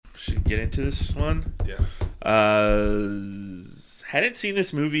should get into this one. Yeah. Hadn't seen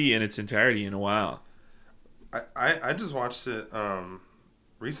this movie in its entirety in a while. I just watched it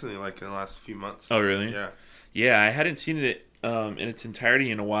recently, like in the last few months. Oh, really? Yeah. Yeah, I hadn't seen it in its entirety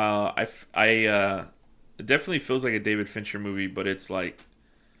in a while. It definitely feels like a David Fincher movie, but it's like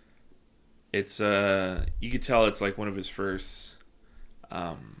it's you could tell it's like one of his first.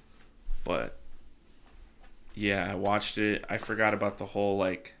 But yeah, I watched it. I forgot about the whole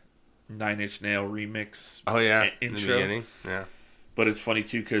like Nine Inch Nail remix. Oh yeah, intro. in the beginning. Yeah. But it's funny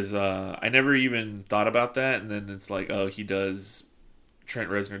too because I never even thought about that, and then it's like, oh, he does. Trent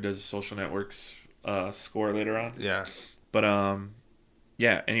Reznor does a Social Network's score later on. Yeah. But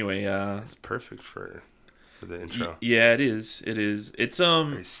yeah. Anyway, it's perfect for the intro. Yeah, it is. It is. It's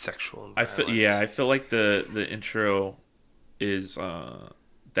very sexual. And I feel like the intro is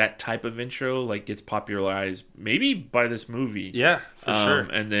that type of intro like gets popularized maybe by this movie. Yeah, for sure.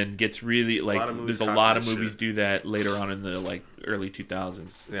 And then gets really like there's a lot of movies do that later on in the like early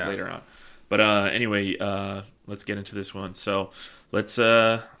 2000s. Yeah. Later on. But anyway, let's get into this one. So let's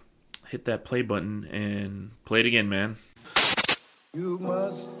hit that play button and play it again, man. You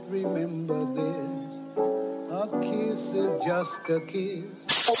must remember this. A kiss is just a kiss.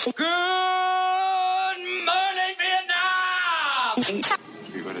 Good morning, Vietnam!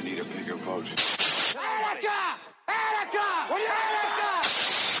 You're gonna need a bigger boat. Attica! Attica! What are you Attica?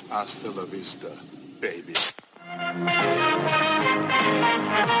 Hasta la vista, baby.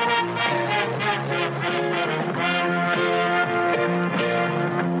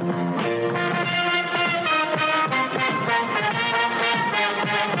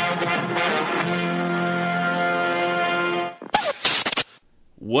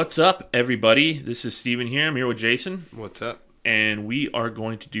 What's up, everybody? This is Steven here. I'm here with Jason. What's up? And we are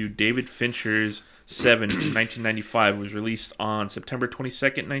going to do David Fincher's Seven from 1995. It was released on September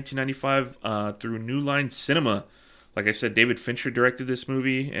 22nd, 1995 through New Line Cinema. Like I said, David Fincher directed this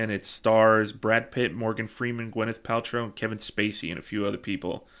movie, and it stars Brad Pitt, Morgan Freeman, Gwyneth Paltrow, and Kevin Spacey, and a few other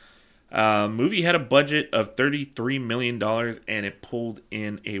people. Movie had a budget of $33 million, and it pulled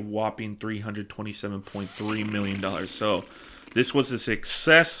in a whopping $327.3 million. So this was a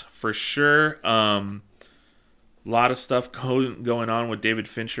success for sure. A lot of stuff going on with David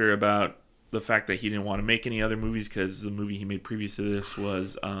Fincher about the fact that he didn't want to make any other movies because the movie he made previous to this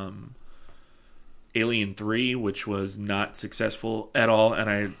was Alien 3, which was not successful at all,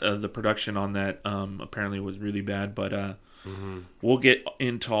 and the production on that apparently was really bad. But we'll get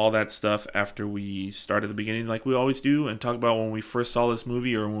into all that stuff after we start at the beginning, like we always do, and talk about when we first saw this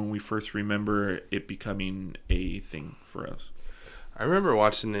movie or when we first remember it becoming a thing for us. I remember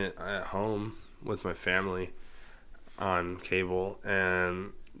watching it at home with my family on cable,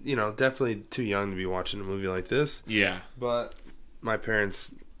 and definitely too young to be watching a movie like this. Yeah, but my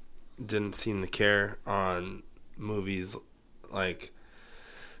parents didn't seem to care on movies like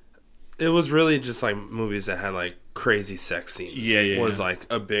it was really just like movies that had like crazy sex scenes. Was like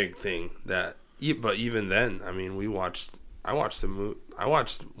a big thing that. But even then, I mean, I watched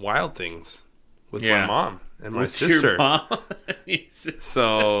Wild Things with my mom and my sister. Your mom?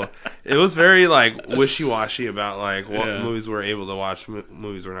 So it was very like wishy-washy about like what movies we're able to watch,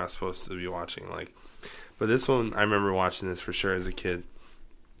 movies we're not supposed to be watching. Like, but this one, I remember watching this for sure as a kid.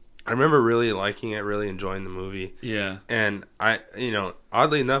 I remember really liking it, really enjoying the movie. Yeah, and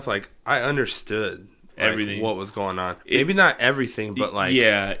oddly enough, like I understood everything, what was going on. Maybe not everything, but like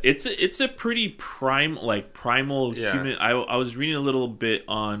it's a pretty primal human. I was reading a little bit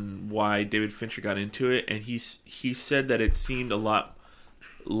on why David Fincher got into it, and he said that it seemed a lot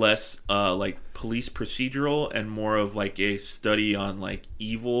less like police procedural and more of like a study on like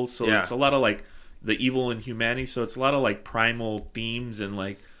evil. So it's a lot of like the evil in humanity. So it's a lot of like primal themes and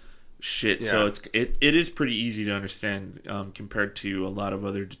like shit. So it is pretty easy to understand compared to a lot of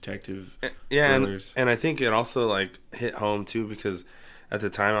other detective thrillers. And I think it also like hit home too because at the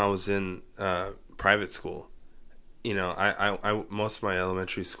time I was in private school. I most of my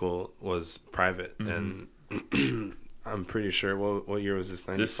elementary school was private, and I'm pretty sure what year was this?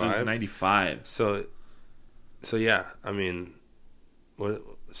 95? This was 95. So yeah, I mean, what,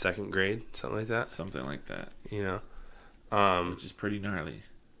 second grade, something like that. Which is pretty gnarly.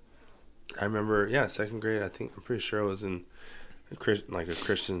 I remember, second grade. I'm pretty sure I was in a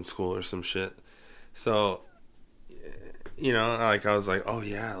Christian school or some shit. So, like I was like, oh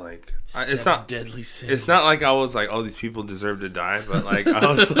yeah, like it's not deadly sins. It's not like I was like, oh, these people deserve to die, but like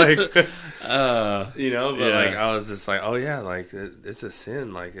I was like, like I was just like, oh yeah, like it's a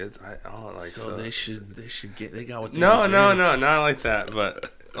sin, like so they should get they got what they no, deserve. not like that,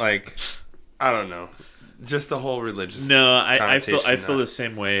 but like I don't know. just the whole religious. No, I feel connotation, the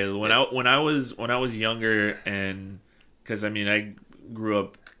same way. When I was younger, and because I mean I grew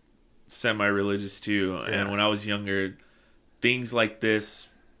up semi-religious too, and when I was younger, things like this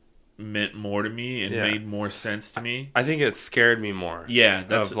meant more to me and made more sense to me. I think it scared me more. Yeah,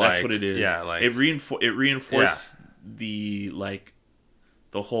 that's what it is. Yeah, like it reinforced the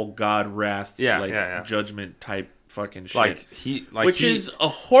the whole God wrath, judgment type fucking shit. Which is a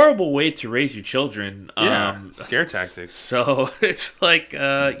horrible way to raise your children. Scare tactics. So it's like,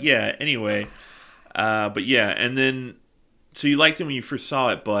 anyway. But yeah, and then, so you liked it when you first saw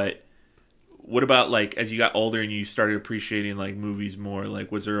it, but what about, like, as you got older and you started appreciating, like, movies more?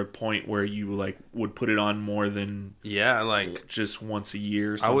 Like, was there a point where you, like, would put it on more than... Yeah, like... just once a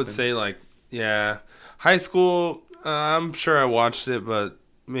year or something? I would say, like, high school, I'm sure I watched it, but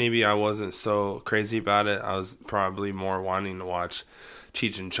maybe I wasn't so crazy about it. I was probably more wanting to watch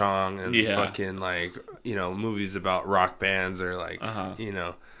Cheech and Chong and fucking, like, you know, movies about rock bands or, like, you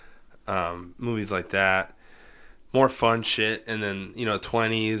know, movies like that. More fun shit. And then, you know,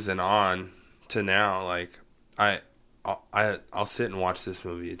 20s and on to now, like, I'll sit and watch this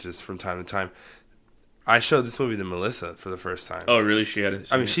movie just from time to time. I showed this movie to Melissa for the first time. Oh, really? She hadn't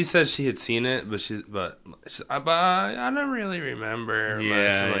seen it? I mean, she said she had seen it, but I don't really remember much.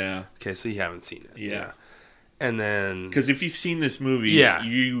 Yeah. Okay, so you haven't seen it. Yeah. And then... Because if you've seen this movie,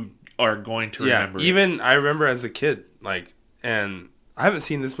 you are going to remember it. Even I remember as a kid, like, and I haven't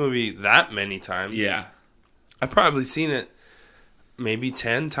seen this movie that many times. Yeah. I've probably seen it maybe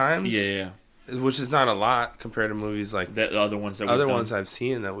 10 times. Yeah. Which is not a lot compared to movies like... The other ones that other ones I've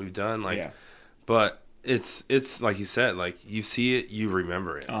seen that we've done. Like, but... It's like you said, like you see it, you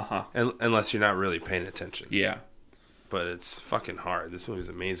remember it, unless you're not really paying attention. Yeah, but it's fucking hard. This movie's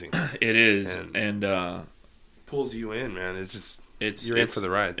amazing. It is, and pulls you in, man. You're in for the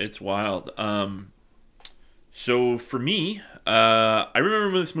ride. It's wild. So for me, I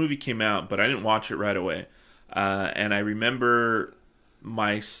remember when this movie came out, but I didn't watch it right away. And I remember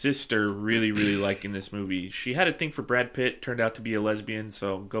my sister really, really liking this movie. She had a thing for Brad Pitt. Turned out to be a lesbian,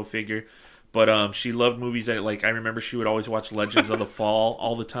 so go figure. But she loved movies that, like, I remember she would always watch Legends of the Fall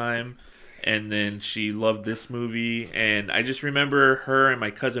all the time. And then she loved this movie. And I just remember her and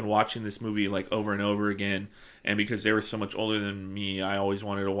my cousin watching this movie, like, over and over again. And because they were so much older than me, I always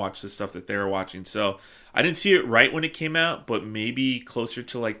wanted to watch the stuff that they were watching. So I didn't see it right when it came out, but maybe closer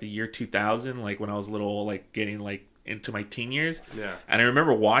to, like, the year 2000, like, when I was little, like, getting, like, into my teen years. Yeah. And I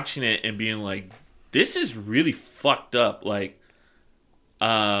remember watching it and being like, this is really fucked up. Like,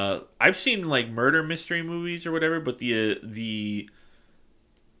 I've seen, like, murder mystery movies or whatever, but the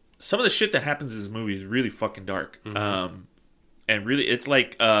some of the shit that happens in this movie is really fucking dark. And really, it's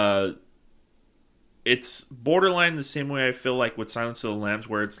like, it's borderline the same way I feel like with Silence of the Lambs,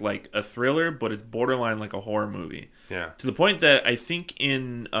 where it's like a thriller, but it's borderline like a horror movie. Yeah. To the point that I think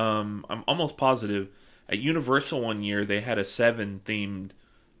in, I'm almost positive, at Universal one year, they had a Seven themed,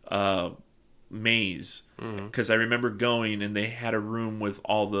 maze, because I remember going and they had a room with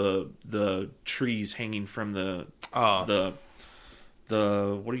all the trees hanging from the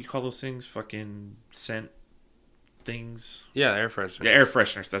what do you call those things? Fucking scent things. Yeah, air fresheners. Yeah, air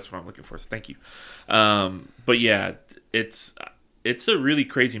fresheners. That's what I'm looking for. So thank you. But yeah, it's a really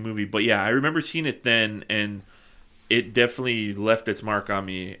crazy movie. But yeah, I remember seeing it then, and it definitely left its mark on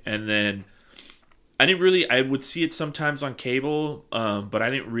me. And then I would see it sometimes on cable, but I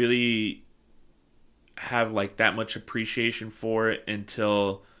didn't really have like that much appreciation for it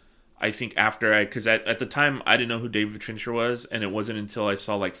until I think after because at the time I didn't know who David Fincher was, and it wasn't until I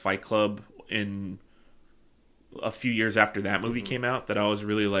saw like Fight Club in a few years after that movie came out that I was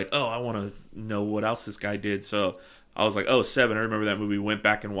really like, oh, I want to know what else this guy did. So I was like, oh, Seven, I remember that movie, went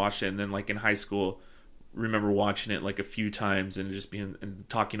back and watched it, and then like in high school remember watching it like a few times and just being and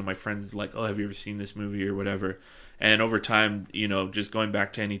talking to my friends like, oh, have you ever seen this movie or whatever. And over time, you know, just going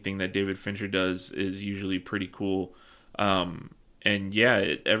back to anything that David Fincher does is usually pretty cool. And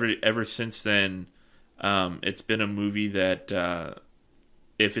yeah, ever since then, it's been a movie that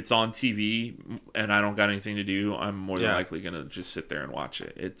if it's on TV and I don't got anything to do, I'm more than likely gonna just sit there and watch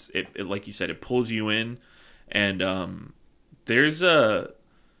it. It like you said, it pulls you in, and there's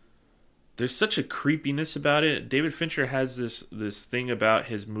such a creepiness about it. David Fincher has this thing about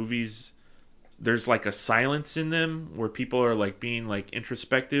his movies. There's like a silence in them where people are like being like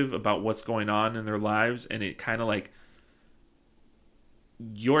introspective about what's going on in their lives, and it kind of like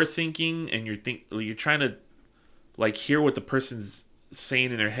you're thinking and you're trying to like hear what the person's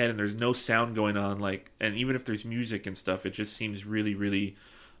saying in their head, and there's no sound going on, like, and even if there's music and stuff, it just seems really, really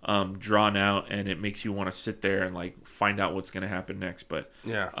drawn out, and it makes you want to sit there and like find out what's going to happen next. But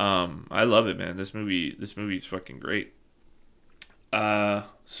Yeah. I love it, man. This movie is fucking great.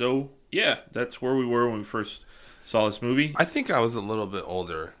 So yeah, that's where we were when we first saw this movie. I think I was a little bit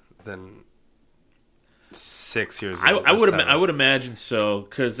older than 6 years old. I would imagine so,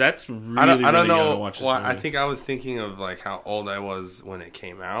 because that's really I don't really know. young to watch this movie. I think I was thinking of like how old I was when it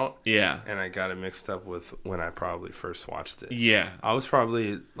came out. Yeah. And I got it mixed up with when I probably first watched it. Yeah. I was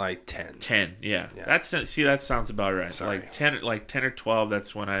probably like 10. 10, yeah. Yeah. That sounds about right. Sorry. Like 10 or 12,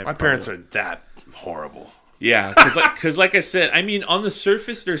 that's when I My parents are that horrible. Yeah, cuz like I said, I mean, on the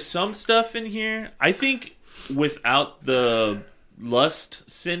surface there's some stuff in here. I think without the lust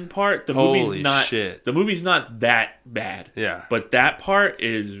sin part, the movie's not that bad. Yeah. But that part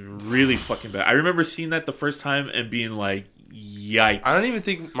is really fucking bad. I remember seeing that the first time and being like, yikes. I don't even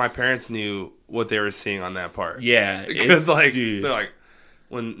think my parents knew what they were seeing on that part. Yeah. Because like dude. they're like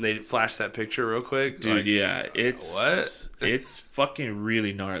when they flash that picture real quick. Dude, like, yeah. It's what? It's fucking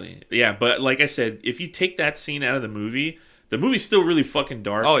really gnarly. Yeah, but like I said, if you take that scene out of the movie's still really fucking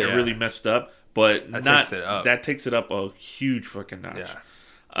dark Oh, and yeah. really messed up, but That takes it up a huge fucking notch.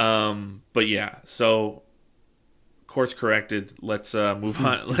 Yeah. But yeah, so course corrected. Let's move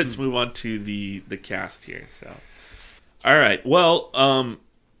on. Let's move on to the cast here. So, all right. Well,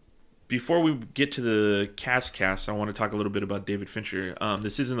 before we get to the cast, I want to talk a little bit about David Fincher.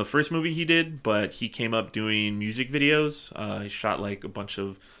 This isn't the first movie he did, but he came up doing music videos. He shot like a bunch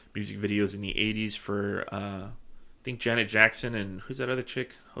of music videos in the 80s for I think Janet Jackson and who's that other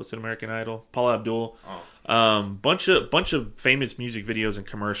chick hosted American Idol? Paula Abdul. Bunch of famous music videos and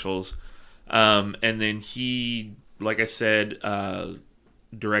commercials. And then he, like I said,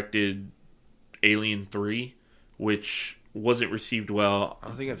 directed Alien 3, which wasn't received well. I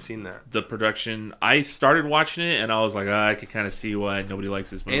don't think I've seen that. The production, I started watching it and I was like, I could kind of see why nobody likes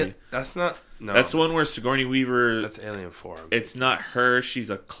this movie. That's not. No, that's the one where Sigourney Weaver. That's Alien 4. It's not her. She's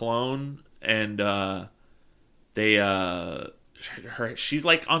a clone, and she's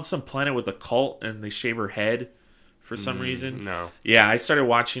like on some planet with a cult, and they shave her head for some reason. No. Yeah, I started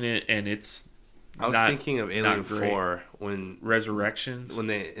watching it, and it's. I was thinking of Alien 4 when Resurrection, when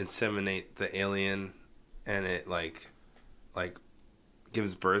they inseminate the alien, and it like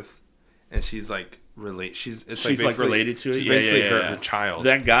gives birth, and she's like she's like related to it. She's yeah, basically yeah. her child.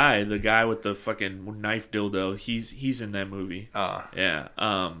 That guy, the guy with the fucking knife dildo, he's in that movie. Yeah.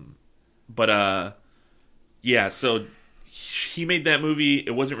 Yeah. So he made that movie.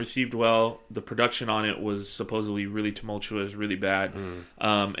 It wasn't received well. The production on it was supposedly really tumultuous, really bad.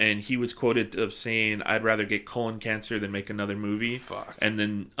 And he was quoted of saying, "I'd rather get colon cancer than make another movie." Fuck. And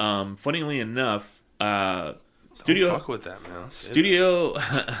then, funnily enough, Studio, don't fuck with that, man.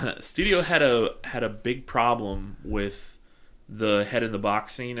 Studio had a big problem with the head in the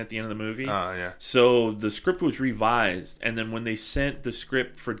box scene at the end of the movie. Yeah. So the script was revised, and then when they sent the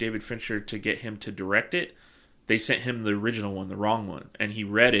script for David Fincher to get him to direct it, they sent him the original one, the wrong one, and he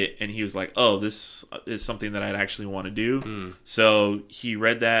read it, and he was like, "Oh, this is something that I'd actually want to do." So he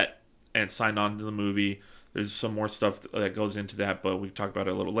read that and signed on to the movie. There's some more stuff that goes into that, but we can talk about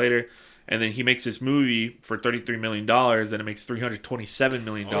it a little later. And then he makes this movie for $33 million, then it makes $327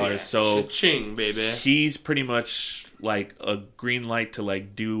 million. Oh, yeah. So Cha-ching, baby. He's pretty much like a green light to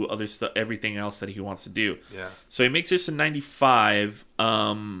like do other stuff, everything else that he wants to do. Yeah. So he makes this in 95.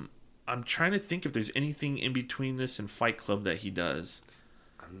 I'm trying to think if there's anything in between this and Fight Club that he does.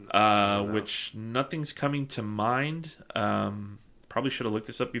 Which nothing's coming to mind. Probably should have looked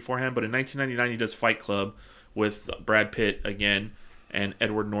this up beforehand, but in 1999 he does Fight Club with Brad Pitt again and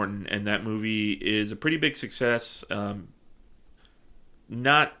Edward Norton, and that movie is a pretty big success.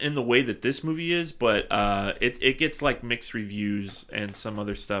 Not in the way that this movie is, but it gets like mixed reviews and some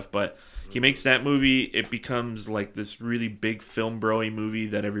other stuff. But he makes that movie, it becomes like this really big film bro-y movie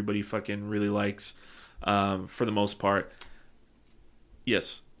that everybody fucking really likes, for the most part.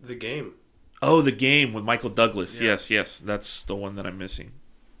 Yes. The Game. Oh, The Game with Michael Douglas. Yeah. Yes, that's the one that I'm missing.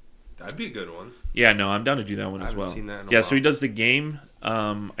 That'd be a good one. Yeah, no, I'm down to do that one as well. Seen that in a yeah, while. so he does The Game,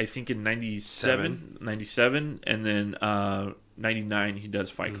 I think in 97, and then 99 he does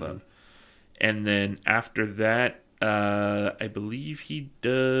Fight Club. And then after that, I believe he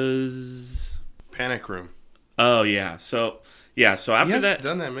does Panic Room. Oh, yeah. So after he hasn't that,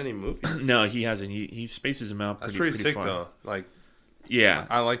 done that many movies. No, he hasn't. He spaces them out That's pretty sick far. though. Like, yeah.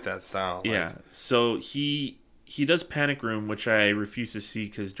 I like that style. Yeah. So he does Panic Room, which I refuse to see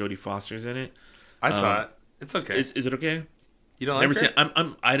because Jodie Foster's in it. I saw it. It's okay. Is it okay? You don't like her? Seen,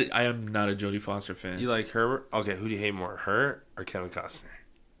 I am not a Jodie Foster fan. You like her? Okay, who do you hate more, her or Kevin Costner?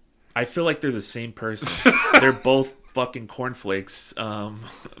 I feel like they're the same person. They're both fucking cornflakes.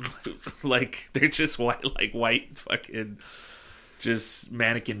 Like they're just white fucking just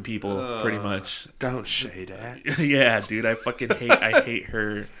mannequin people, pretty much. Don't shade that. Yeah, dude, I hate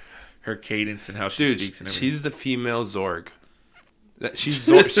her cadence and how she speaks and everything. She's the female Zorg. She's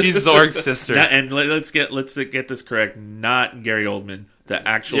Zorg's sister. And let's get this correct. Not Gary Oldman, the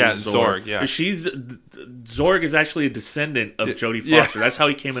actual Zorg. Yeah, Zorg is actually a descendant of Jodie Foster. That's how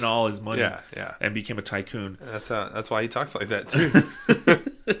he came into all his money. Yeah, and became a tycoon. That's why he talks like that too.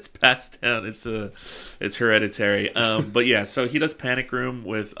 It's passed down. It's hereditary. But yeah, so he does Panic Room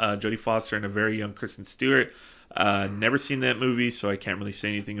with Jodie Foster and a very young Kristen Stewart. Never seen that movie, so I can't really say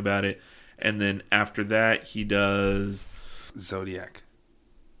anything about it. And then after that, he does Zodiac.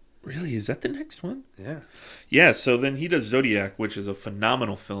 Really? Is that the next one? Yeah. Yeah, so then he does Zodiac, which is a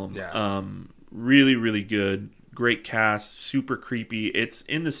phenomenal film. Yeah. Really, really good. Great cast, super creepy. It's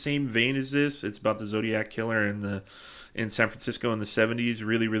in the same vein as this. It's about the Zodiac killer in San Francisco in the 70s.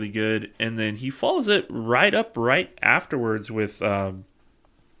 Really, really good. And then he follows it right afterwards with The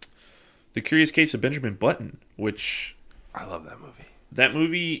Curious Case of Benjamin Button, which... I love that movie. That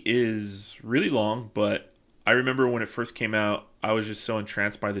movie is really long, but I remember when it first came out, I was just so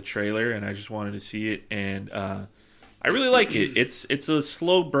entranced by the trailer, and I just wanted to see it, and I really like it. It's a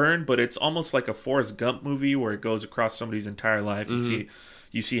slow burn, but it's almost like a Forrest Gump movie where it goes across somebody's entire life. Mm-hmm.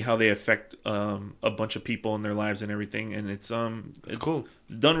 You see how they affect a bunch of people in their lives and everything, and it's cool.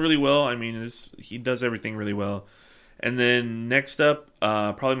 It's done really well. I mean, he does everything really well. And then next up,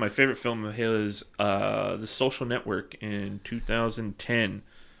 probably my favorite film of his, The Social Network in 2010.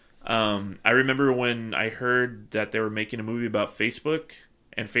 I remember when I heard that they were making a movie about Facebook,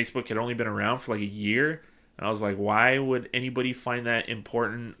 and Facebook had only been around for like a year, and I was like, why would anybody find that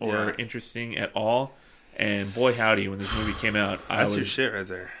important or interesting at all? And boy howdy, when this movie came out, that's your shit right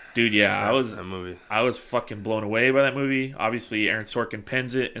there, dude. Yeah, that movie. I was fucking blown away by that movie. Obviously, Aaron Sorkin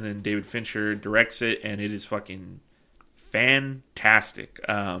pens it, and then David Fincher directs it, and it is fucking fantastic.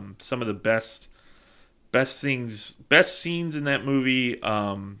 Some of the best scenes in that movie.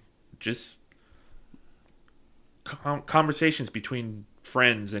 Just conversations between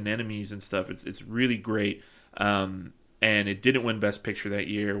friends and enemies and stuff. It's really great. And it didn't win Best Picture that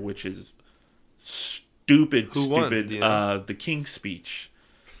year, which is stupid. Who won? The King's Speech,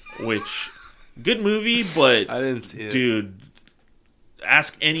 which good movie, but I didn't see it, dude.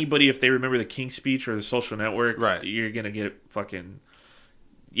 Ask anybody if they remember the King's Speech or The Social Network. Right, you're gonna get it fucking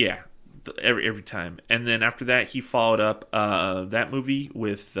every time. And then after that, he followed up that movie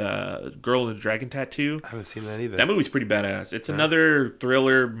with Girl with the Dragon Tattoo. I haven't seen that either. That movie's pretty badass. It's another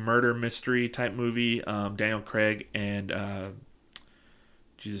thriller, murder mystery type movie. Daniel Craig and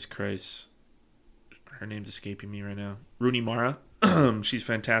Jesus Christ, her name's escaping me right now. Rooney Mara. She's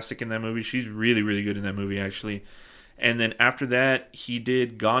fantastic in that movie. She's really, really good in that movie, actually. And then after that, he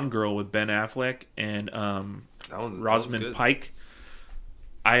did Gone Girl with Ben Affleck and Rosamund Pike.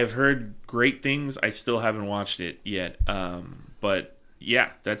 I have heard great things. I still haven't watched it yet. But yeah,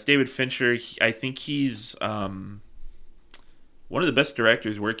 that's David Fincher. I think he's one of the best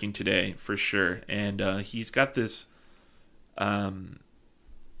directors working today, for sure. And he's got this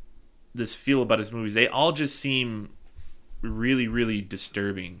this feel about his movies. They all just seem really, really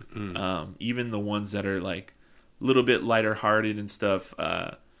disturbing. Even the ones that are like a little bit lighter hearted and stuff.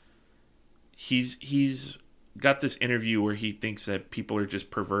 He's got this interview where he thinks that people are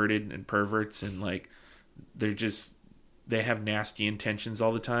just perverted and perverts, and like they have nasty intentions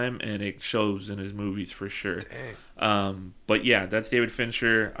all the time, and it shows in his movies for sure. But yeah, that's David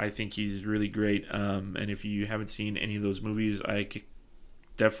Fincher. I think he's really great. And if you haven't seen any of those movies,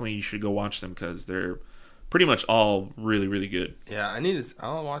 definitely you should go watch them because they're pretty much all really, really good. Yeah,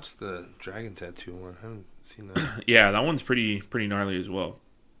 I'll watch the Dragon Tattoo one. I haven't seen that. Yeah, that one's pretty gnarly as well.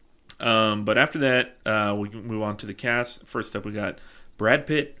 But after that, we can move on to the cast. First up, we got Brad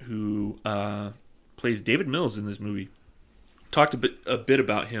Pitt, who plays David Mills in this movie. Talked a bit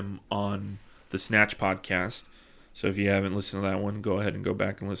about him on the Snatch podcast. So if you haven't listened to that one, go ahead and go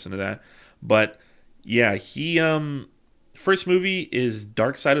back and listen to that. But yeah, he first movie is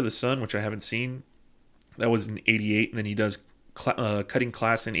Dark Side of the Sun, which I haven't seen. That was in 88, and then he does Cutting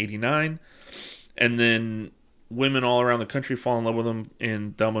Class in 89. And then women all around the country fall in love with him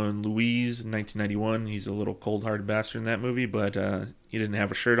in Thelma and Louise in 1991. He's a little cold-hearted bastard in that movie, but he didn't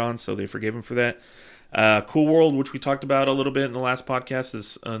have a shirt on, so they forgave him for that. Cool World, which we talked about a little bit in the last podcast,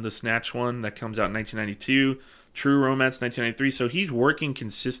 is the Snatch one that comes out in 1992. True Romance, 1993. So he's working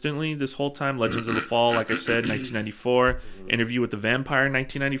consistently this whole time. Legends of the Fall, like I said, 1994. Interview with the Vampire,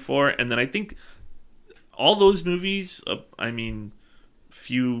 1994. And then I think all those movies,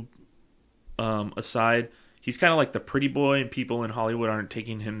 few aside, he's kind of like the pretty boy, and people in Hollywood aren't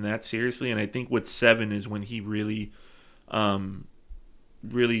taking him that seriously. And I think with Seven is when he really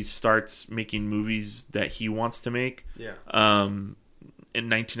starts making movies that he wants to make. Yeah. In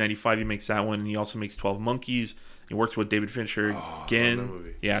 1995, he makes that one, and he also makes 12 Monkeys. He works with David Fincher again. I love that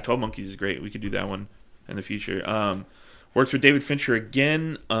movie. Yeah, 12 Monkeys is great. We could do that one in the future. Works with David Fincher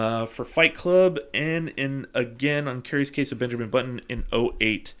again for Fight Club, and again on Curious Case of Benjamin Button in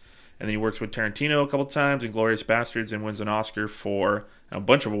 2008. And then he works with Tarantino a couple times in Glorious Bastards, and wins an Oscar for a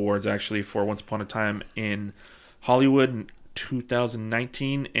bunch of awards, actually, for Once Upon a Time in Hollywood in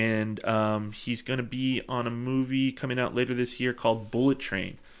 2019. And he's going to be on a movie coming out later this year called Bullet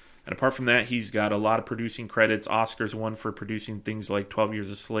Train. And apart from that, he's got a lot of producing credits. Oscars won for producing things like 12 Years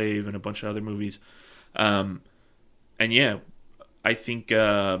a Slave and a bunch of other movies. And yeah, I think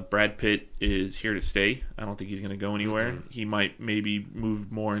Brad Pitt is here to stay. I don't think he's going to go anywhere. Mm-hmm. He might maybe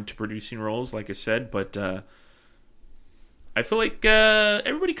move more into producing roles, like I said. But I feel like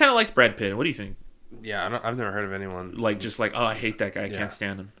everybody kind of likes Brad Pitt. What do you think? Yeah, I've never heard of anyone. Just like, oh, I hate that guy. I can't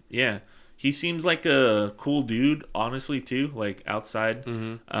stand him. Yeah. He seems like a cool dude, honestly, too. Like, outside.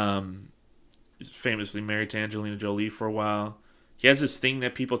 Mm-hmm. He's famously married to Angelina Jolie for a while. He has this thing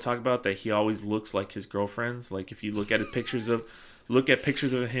that people talk about that he always looks like his girlfriends. Like, if you look at pictures of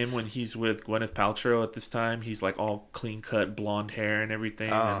him when he's with Gwyneth Paltrow at this time, he's like all clean cut, blonde hair and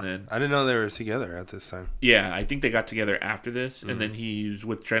everything. Oh, and then I didn't know they were together at this time. Yeah, I think they got together after this, and then he was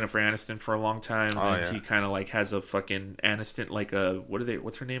with Jennifer Aniston for a long time. And then he kind of like has a fucking Aniston, like a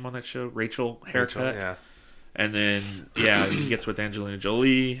what's her name on that show? Rachel haircut. Rachel, yeah. And then he gets with Angelina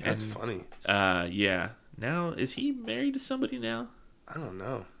Jolie. That's funny. Yeah. Now, is he married to somebody now? I don't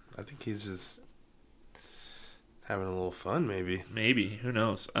know. I think he's just having a little fun, maybe. Maybe. Who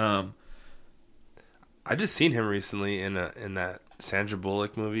knows? I just seen him recently in that Sandra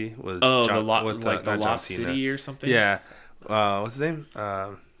Bullock movie with the Lost City or something. Yeah. What's his name?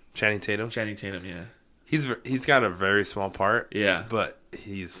 Channing Tatum. Channing Tatum. Yeah. He's got a very small part. Yeah. But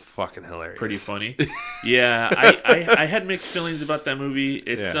he's fucking hilarious. Pretty funny. Yeah. I had mixed feelings about that movie.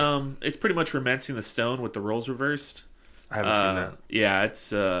 It's pretty much Romancing the Stone with the roles reversed. I haven't seen that. Yeah,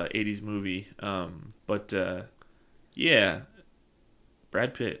 it's a 80s movie. Yeah.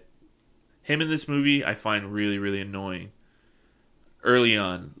 Brad Pitt. Him in this movie I find really, really annoying. Early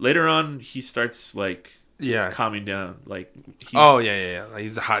on. Later on, he starts, like, calming down. Like, yeah. Like,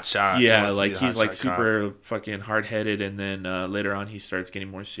 he's a hot shot. Yeah, like, he's, like, super fucking hard-headed, and then later on he starts getting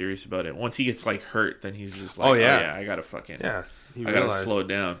more serious about it. Once he gets, like, hurt, then he's just like, I gotta fucking... Yeah, I gotta slow it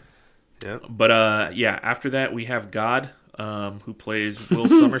down. Yeah. But, after that, we have God, who plays Will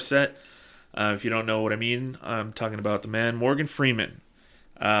Somerset. If you don't know what I mean, I'm talking about the man Morgan Freeman.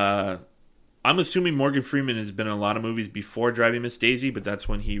 I'm assuming Morgan Freeman has been in a lot of movies before Driving Miss Daisy, but that's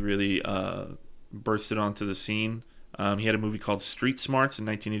when he really bursted onto the scene. He had a movie called Street Smarts in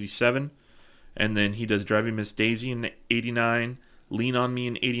 1987, and then he does Driving Miss Daisy in 89, Lean on Me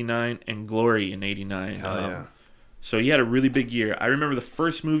in 89, and Glory in 89. Hell yeah. So he had a really big year. I remember the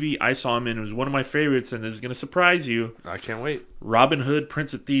first movie I saw him in. It was one of my favorites, and this is going to surprise you. I can't wait. Robin Hood,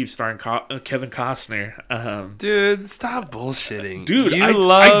 Prince of Thieves, starring Kevin Costner. Dude, stop bullshitting. Dude, I don't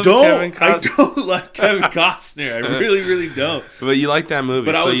like Kevin Costner. I really, really don't. But you like that movie,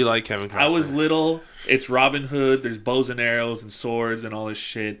 you like Kevin Costner. I was little. It's Robin Hood. There's bows and arrows and swords and all this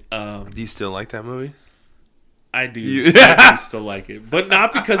shit. Do you still like that movie? I do. I still like it. But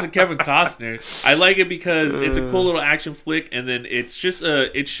not because of Kevin Costner. I like it because it's a cool little action flick, and then it's just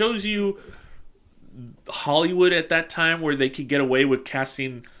it shows you Hollywood at that time where they could get away with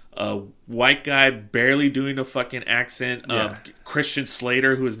casting a white guy barely doing a fucking accent, Christian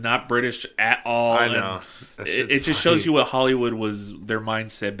Slater, who is not British at all. I know. It just shows you what Hollywood was, their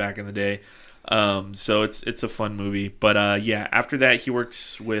mindset back in the day. So it's a fun movie. But after that he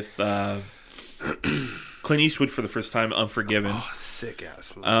works with Clint Eastwood for the first time, Unforgiven. Oh, sick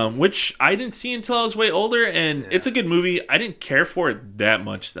ass movie. Which I didn't see until I was way older, and it's a good movie. I didn't care for it that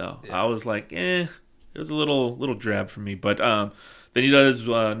much though. I was like, it was a little drab for me. But then he does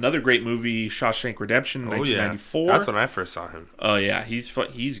another great movie, Shawshank Redemption, in 1994. That's when I first saw him. Oh yeah, he's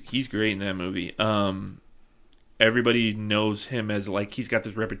great in that movie. Everybody knows him as, like, he's got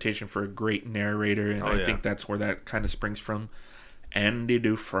this reputation for a great narrator, and I think that's where that kind of springs from. Andy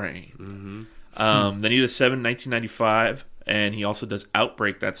Dufresne. Mm-hmm. Then he does Seven, 1995, and he also does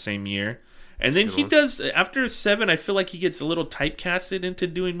Outbreak that same year. And then he does, after Seven, I feel like he gets a little typecasted into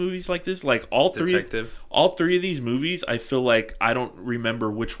doing movies like this. Like all three of these movies, I feel like I don't remember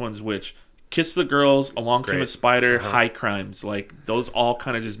which one's which. Kiss the Girls, Along Came a Spider, High Crimes. Like, those all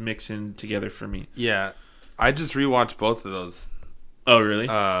kind of just mix in together for me. Yeah. I just rewatched both of those. Oh, really?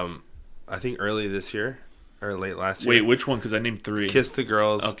 A I think early this year or late last year. Wait, which one? Because I named 3. Kiss the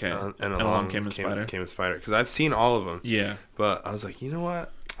Girls. Okay. And Along Came a Spider. Because I've seen all of them. Yeah. But I was like, you know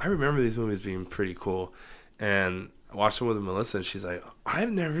what? I remember these movies being pretty cool. And I watched them with Melissa, and she's like, I've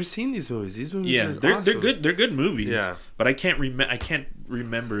never seen these movies. These movies are they're awesome. They're good movies. Yeah. But I can't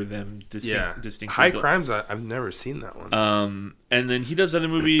remember them distinctly. High Crimes, I've never seen that one. And then he does other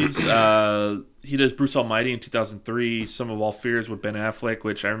movies. He does Bruce Almighty in 2003, Sum of All Fears with Ben Affleck,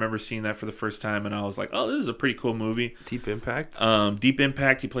 which I remember seeing that for the first time, and I was like, oh, this is a pretty cool movie. Deep Impact? Deep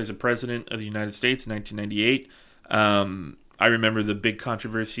Impact, he plays the President of the United States in 1998. I remember the big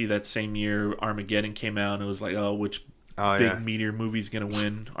controversy that same year Armageddon came out, and it was like, which big meteor movie's going to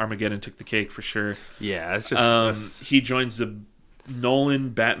win? Armageddon took the cake for sure. Yeah, it's just... He joins the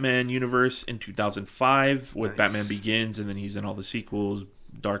Nolan Batman universe in 2005 with Batman Begins, and then he's in all the sequels,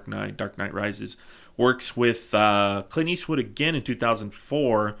 Dark Knight Rises. Works with Clint Eastwood again in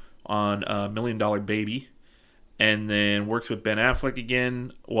 2004 on $1 Million Baby, and then works with Ben Affleck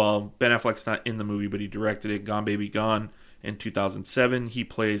again. Well, Ben Affleck's not in the movie, but he directed it, Gone Baby Gone, in 2007. He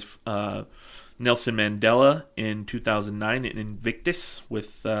plays Nelson Mandela in 2009 in Invictus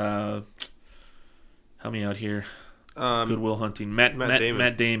with help me out here. Good Will Hunting,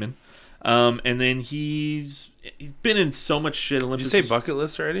 Matt Damon. And then he's been in so much shit. Olympus. Did you say Bucket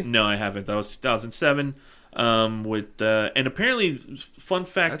List already? No, I haven't. That was 2007. With and apparently, fun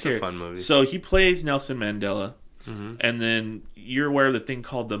fact That's here. That's a fun movie. So he plays Nelson Mandela. Mm-hmm. And then you're aware of the thing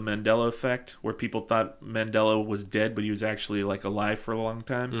called the Mandela effect, where people thought Mandela was dead, but he was actually like alive for a long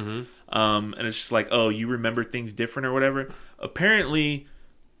time. Mm-hmm. And it's just like, oh, you remember things different or whatever. Apparently,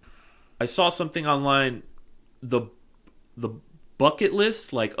 I saw something online. The bucket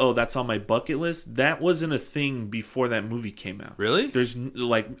list, like, oh, that's on my bucket list. That wasn't a thing before that movie came out. Really? There's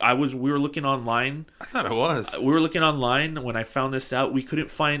like, we were looking online. I thought it was. We were looking online when I found this out. We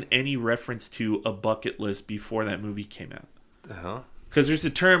couldn't find any reference to a bucket list before that movie came out. The hell? Because there's the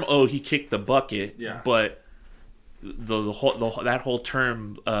term, oh, he kicked the bucket. Yeah. But that whole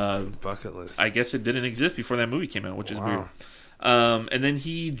term, bucket list, I guess it didn't exist before that movie came out, which is weird. And then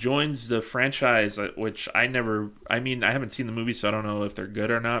he joins the franchise, which I haven't seen the movie, so I don't know if they're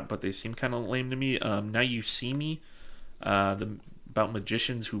good or not, but they seem kind of lame to me. Now You See Me, about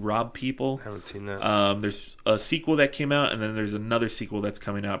magicians who rob people. I haven't seen that. There's a sequel that came out, and then there's another sequel that's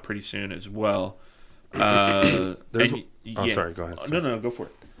coming out pretty soon as well. Sorry, go ahead. No, go for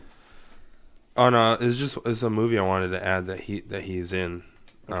it. Oh no, it's a movie I wanted to add that he's in.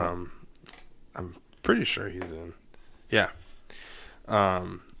 Okay. I'm pretty sure he's in. Yeah.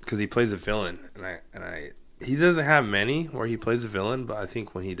 Because he plays a villain, and he doesn't have many where he plays a villain, but I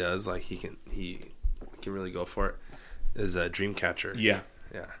think when he does, like he can really go for it. Is Dreamcatcher? Yeah.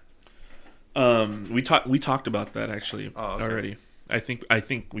 We talked about that actually already. I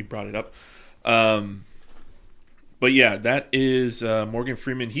think we brought it up. But yeah, that is Morgan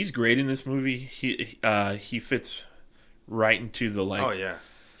Freeman. He's great in this movie. He fits right into the like. Oh yeah,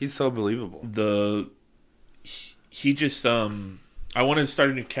 he's so believable. He just I wanted to start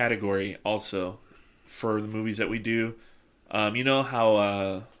a new category also for the movies that we do. You know how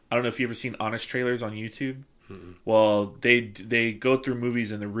I don't know if you ever seen honest trailers on YouTube. Mm-mm. Well, they go through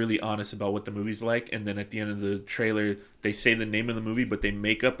movies and they're really honest about what the movie's like, and then at the end of the trailer they say the name of the movie, but they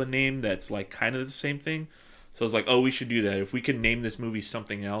make up a name that's like kind of the same thing. So I was like, oh, we should do that. If we could name this movie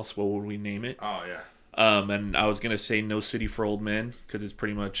something else, what would we name it? Oh yeah. And I was gonna say No City for Old Men because it's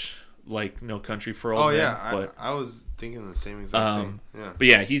pretty much like No Country for Old Men. Oh yeah, but, I was thinking the same exact thing. Yeah. But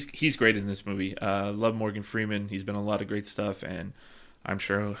yeah, he's great in this movie. Love Morgan Freeman. He's been in a lot of great stuff, and I'm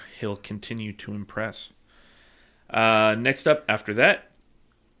sure he'll continue to impress. Next up, after that,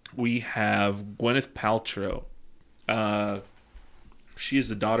 we have Gwyneth Paltrow. She is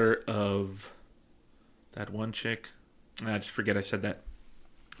the daughter of that one chick. I just forget I said that.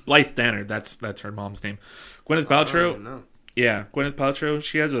 Blythe Danner. That's her mom's name. Gwyneth Paltrow. No. Yeah, Gwyneth Paltrow.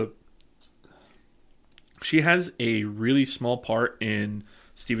 She has a really small part in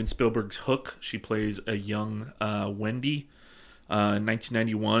Steven Spielberg's Hook. She plays a young Wendy in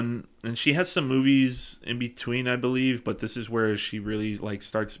 1991, and she has some movies in between, I believe. But this is where she really like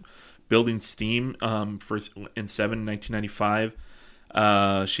starts building steam. In 1995.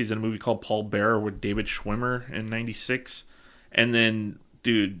 She's in a movie called Paul Bearer with David Schwimmer in 96. And then,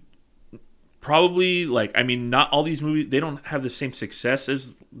 dude, probably, like, I mean, not all these movies, they don't have the same success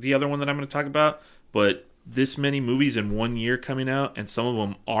as the other one that I'm going to talk about, but this many movies in 1 year coming out, and some of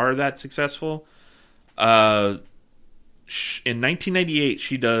them are that successful. In 1998,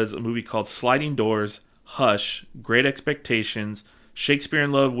 she does a movie called Sliding Doors, Hush, Great Expectations, Shakespeare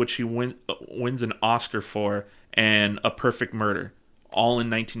in Love, which she wins an Oscar for, and A Perfect Murder. all in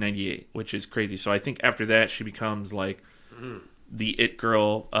 1998, which is crazy. So I think after that, she becomes like the it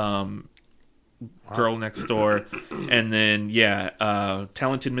girl, girl next door. And then,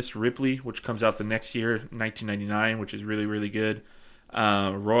 Talented Mr. Ripley, which comes out the next year, 1999, which is really, really good.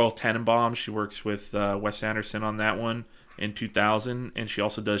 Royal Tenenbaum, she works with Wes Anderson on that one in 2000. And she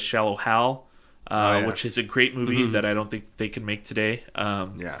also does Shallow Hal, which is a great movie that I don't think they can make today.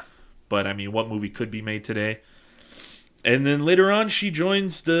 But, I mean, what movie could be made today? And then later on, she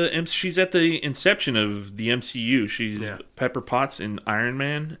joins she's at the inception of the MCU. She's Pepper Potts in Iron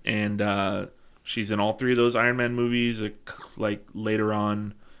Man, and she's in all three of those Iron Man movies, like later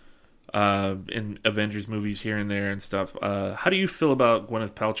on in Avengers movies here and there and stuff. How do you feel about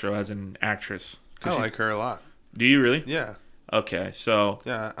Gwyneth Paltrow as an actress? I like her a lot. Do you really? Yeah. Okay, so...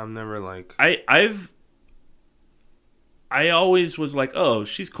 Yeah, I'm never like... I always was like, oh,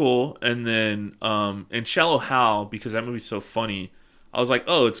 she's cool. And then in Shallow Hal, because that movie's so funny, I was like,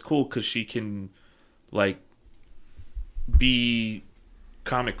 oh, it's cool because she can, like, be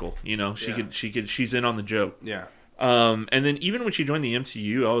comical, you know? She's in on the joke. Yeah. And then even when she joined the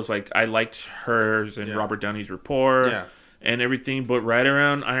MCU, I was like, I liked hers and Robert Downey's rapport and everything. But right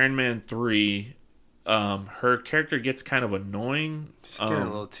around Iron Man 3, her character gets kind of annoying. She's getting a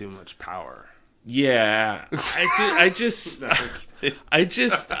little too much power. Yeah, I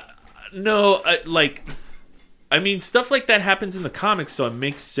mean, stuff like that happens in the comics, so it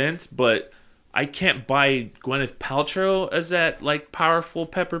makes sense, but I can't buy Gwyneth Paltrow as that, like, powerful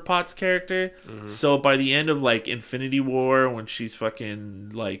Pepper Potts character. So by the end of, like, Infinity War, when she's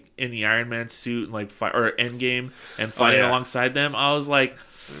fucking, like, in the Iron Man suit, and, like, or Endgame, and fighting alongside them, I was like,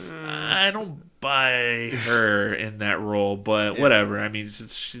 I don't buy her in that role, but whatever. I mean,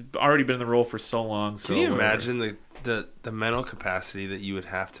 she's already been in the role for so long. So can you imagine the mental capacity that you would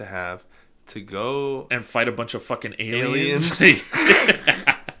have to go and fight a bunch of fucking aliens?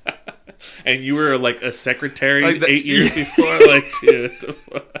 And you were like a secretary like 8 years before, like,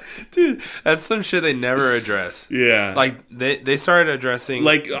 dude, that's some shit they never address. Yeah, like they started addressing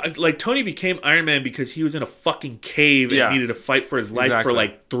like Tony became Iron Man because he was in a fucking cave and needed to fight for his life for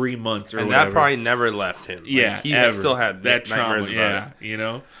like 3 months or and whatever. That probably never left him. Like, he still had that nightmares trauma. About it. You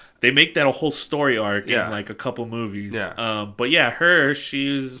know, they make that a whole story arc in like a couple movies. But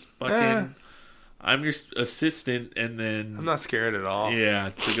she's fucking. I'm your assistant, and then... I'm not scared at all. Yeah,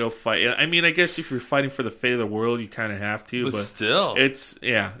 to go fight. I mean, I guess if you're fighting for the fate of the world, you kind of have to. But still. It's,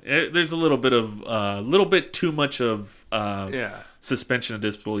 there's a little bit too much of suspension of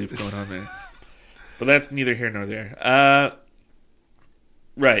disbelief going on there. But that's neither here nor there.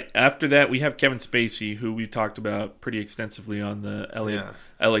 Right. After that, we have Kevin Spacey, who we talked about pretty extensively on the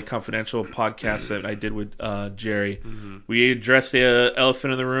LA Confidential podcast that I did with Jerry. We addressed the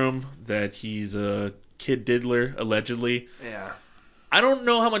elephant in the room that he's a kid diddler, allegedly. Yeah. I don't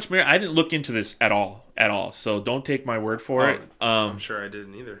know how much more. I didn't look into this at all. So don't take my word for it. I'm sure I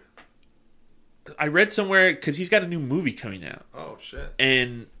didn't either. I read somewhere, because he's got a new movie coming out. Oh, shit.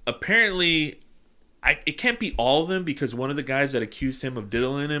 And apparently... it can't be all of them, because one of the guys that accused him of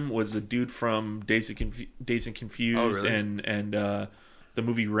diddling him was a dude from Dazed and Confused and the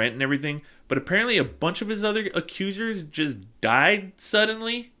movie Rent and everything. But apparently a bunch of his other accusers just died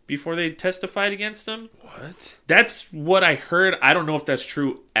suddenly before they testified against him. What? That's what I heard. I don't know if that's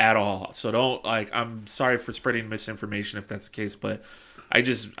true at all. So don't, I'm sorry for spreading misinformation if that's the case, but I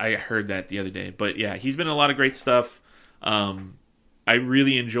heard that the other day. But yeah, he's been in a lot of great stuff. I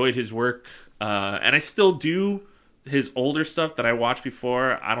really enjoyed his work. And I still do his older stuff that I watched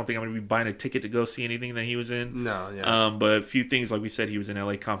before. I don't think I'm going to be buying a ticket to go see anything that he was in. No, yeah. But a few things, like we said, he was in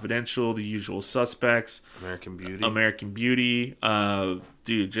LA Confidential, The Usual Suspects, American Beauty.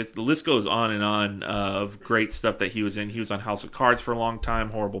 Dude, just the list goes on and on of great stuff that he was in. He was on House of Cards for a long time,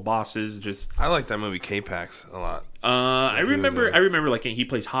 Horrible Bosses. I like that movie K-Pax a lot. I remember like he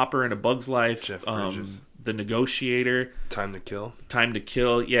plays Hopper in A Bug's Life. Jeff Bridges. The Negotiator, Time to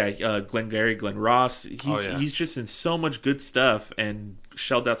Kill, Glenn Ross. He's just in so much good stuff and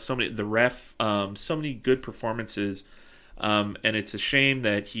shelled out so many. The Ref, so many good performances, and it's a shame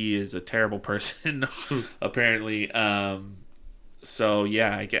that he is a terrible person, apparently. So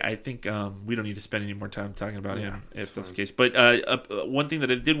yeah, I think we don't need to spend any more time talking about him if that's the case. But one thing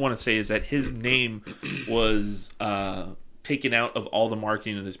that I did want to say is that his name was taken out of all the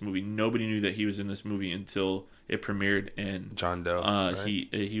marketing of this movie. Nobody knew that he was in this movie until it premiered, and John Doe. Right?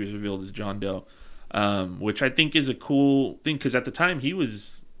 He was revealed as John Doe, which I think is a cool thing, because at the time he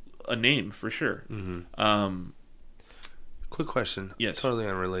was a name for sure. Quick question. Yes. Totally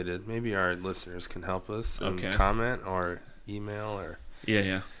unrelated. Maybe our listeners can help us and comment or email or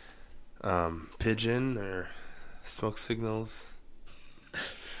pigeon or smoke signals.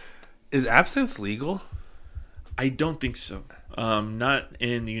 Is absinthe legal? I don't think so. Not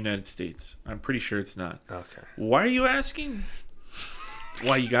in the United States. I'm pretty sure it's not. Okay. Why are you asking?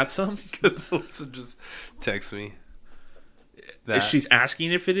 Why, you got some? Because Melissa just texted me. She's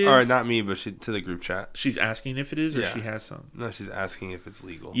asking if it is? Or not me, but to the group chat. She's asking if it is, or Yeah. she has some? No, she's asking if it's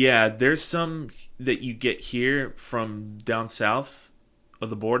legal. Yeah, there's some that you get here from down south of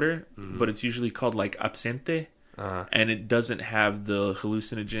the border, but it's usually called like absente, and it doesn't have the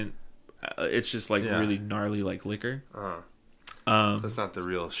hallucinogen. It's just like really gnarly like liquor. That's not the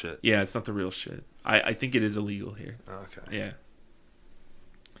real shit. Yeah, it's not the real shit. I think it is illegal here. Okay. Yeah.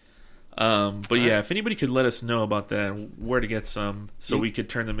 But yeah, if anybody could let us know about that, where to get some, so we could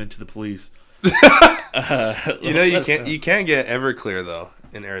turn them into the police. You know, you can't get Everclear though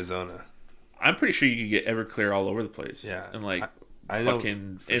in Arizona. I'm pretty sure you could get Everclear all over the place. Yeah, and like I know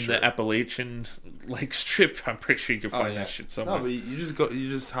fucking for in sure. the Appalachian like strip, I'm pretty sure you can find that shit somewhere. No, but you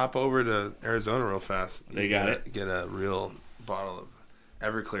just hop over to Arizona real fast. They got it. Get a real bottle of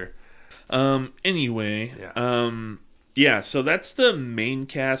Everclear. Anyway, Yeah. yeah, so that's the main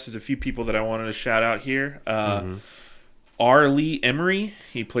cast. There's a few people that I wanted to shout out here. R. Lee Emery,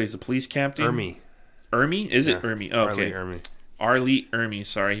 he plays the police captain. Ermey? Is it Ermey? Oh, okay. R. Lee Ermey,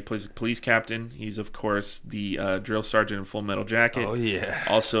 sorry. He plays the police captain. He's, of course, the drill sergeant in Full Metal Jacket. Oh, yeah.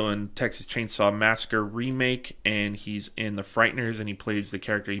 Also in Texas Chainsaw Massacre Remake, and he's in The Frighteners, and he plays the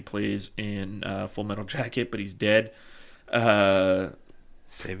character he plays in Full Metal Jacket, but he's dead.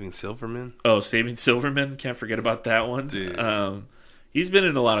 Saving Silverman? Oh, Saving Silverman. Can't forget about that one. Dude. He's been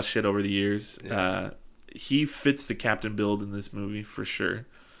in a lot of shit over the years. Yeah. He fits the captain build in this movie for sure.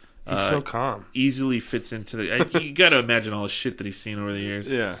 He's so calm. Easily fits into the... you got to imagine all the shit that he's seen over the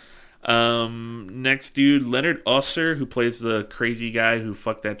years. Yeah. Next dude, Leonard Usser, who plays the crazy guy who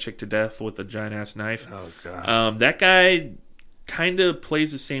fucked that chick to death with a giant-ass knife. Oh, God. That guy kind of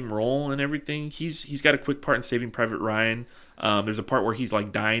plays the same role and everything. He's got a quick part in Saving Private Ryan. There's a part where he's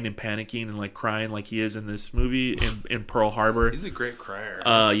like dying and panicking and like crying like he is in this movie in Pearl Harbor. He's a great crier.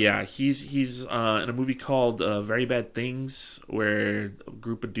 Yeah, he's in a movie called Very Bad Things, where a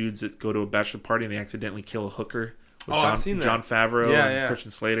group of dudes that go to a bachelor party and they accidentally kill a hooker. With I've seen that. John Favreau and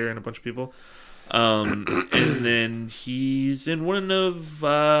Christian Slater and a bunch of people. And then he's in one of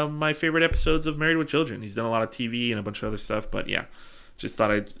my favorite episodes of Married with Children. He's done a lot of TV and a bunch of other stuff, but yeah. Just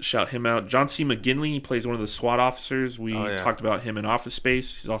thought I'd shout him out. John C. McGinley, he plays one of the SWAT officers. We talked about him in Office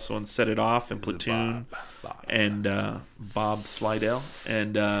Space. He's also in Set It Off and Platoon. And Bob Slidell.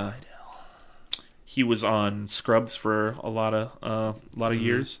 And he was on Scrubs for a lot of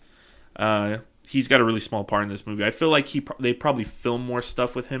years. He's got a really small part in this movie. I feel like they probably filmed more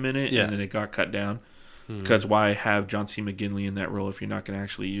stuff with him in it, and then it got cut down. Because why have John C. McGinley in that role if you're not going to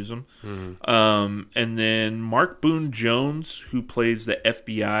actually use him? And then Mark Boone Jones, who plays the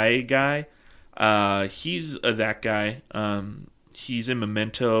FBI guy, he's that guy. He's in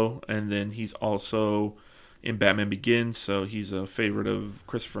Memento, and then he's also in Batman Begins, so he's a favorite of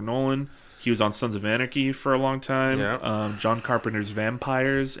Christopher Nolan. He was on Sons of Anarchy for a long time. Yeah. John Carpenter's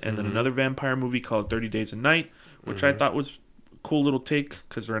Vampires, and then another vampire movie called 30 Days a Night, which I thought was cool little take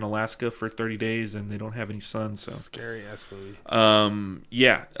because they're in Alaska for 30 days and they don't have any sun. So scary ass movie.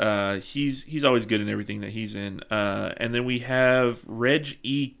 He's always good in everything that he's in. And then we have Reg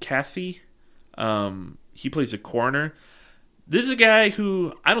E. Cathey. He plays a coroner. This is a guy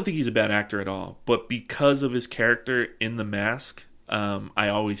who I don't think he's a bad actor at all, but because of his character in The Mask, I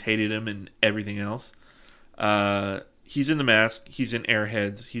always hated him and everything else. He's in The Mask. He's in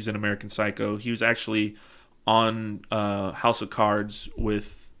Airheads. He's in American Psycho. He was actually on House of Cards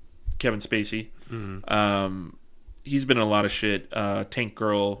with Kevin Spacey. He's been in a lot of shit. Tank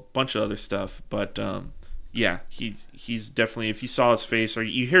Girl, bunch of other stuff. But yeah, he's definitely, if you saw his face or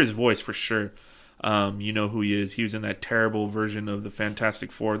you hear his voice for sure, you know who he is. He was in that terrible version of the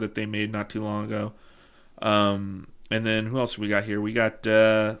Fantastic Four that they made not too long ago. And then who else we got here? We got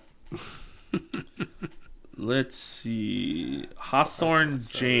let's see, Hawthorne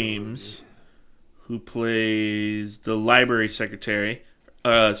James, who plays the library secretary,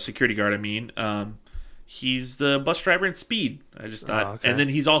 security guard, I mean. He's the bus driver in Speed, I just thought. And then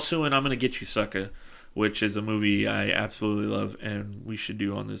he's also in I'm Gonna Get You, Sucker, which is a movie I absolutely love and we should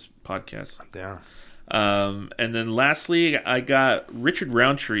do on this podcast. I'm down. And then lastly, I got Richard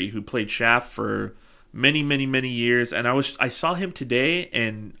Roundtree, who played Shaft for many, many, many years. And I saw him today,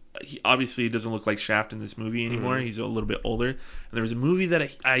 and he obviously doesn't look like Shaft in this movie anymore. He's a little bit older. And there was a movie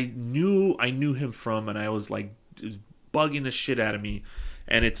that I knew him from, and I was like, it was bugging the shit out of me.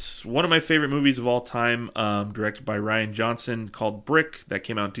 And it's one of my favorite movies of all time, directed by Rian Johnson, called Brick, that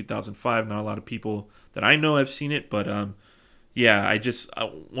came out in 2005. Not a lot of people that I know have seen it, but yeah,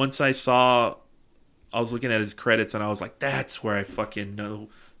 once I was looking at his credits and I was like, that's where I fucking know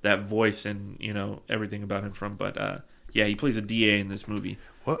that voice and, you know, everything about him from. But yeah, he plays a DA in this movie.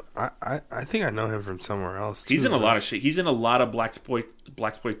 Well, I think I know him from somewhere else too. He's in a lot of shit. He's in a lot of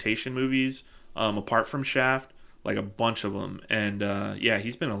blaxploitation movies, apart from Shaft, like a bunch of them. And yeah,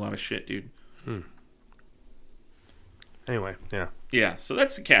 he's been in a lot of shit, dude. Anyway, yeah. Yeah, so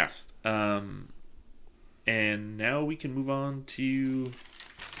that's the cast. And now we can move on to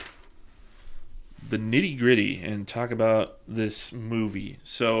the nitty gritty and talk about this movie.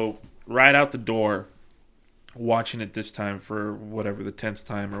 So right out the door, watching it this time for whatever, the 10th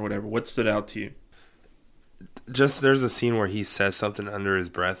time or whatever, what stood out to you? Just there's a scene where he says something under his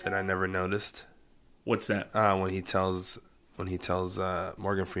breath that I never noticed. What's that? When he tells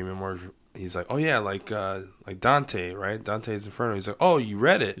Morgan Freeman, he's like, oh yeah, like Dante, right? Dante's Inferno. He's like, oh, you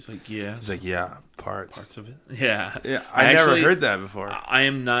read it? He's like, yeah. He's like, yeah, parts of it. Yeah. Yeah, I never heard that before. I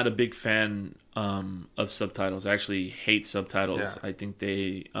am not a big fan of subtitles. I actually hate subtitles. Yeah. I think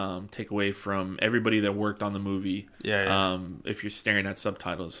they take away from everybody that worked on the movie. Yeah. If you're staring at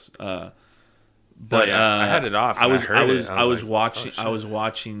subtitles. But I had it off. I was watching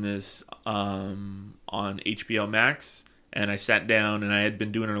watching this on HBO Max, and I sat down, and I had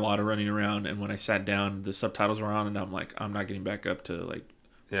been doing a lot of running around, and when I sat down, the subtitles were on, and I'm like, I'm not getting back up to like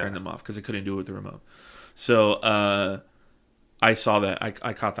turn them off because I couldn't do it with the remote. So I saw that.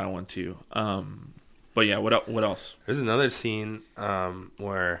 I caught that one too. But yeah, what else? There's another scene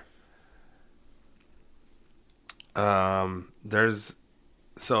where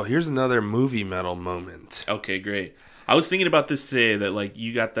So here's another movie metal moment. Okay, great. I was thinking about this today, that like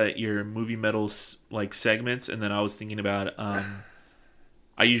you got your movie metals like segments, and then I was thinking about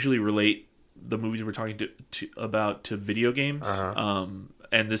I usually relate the movies we're talking about to video games,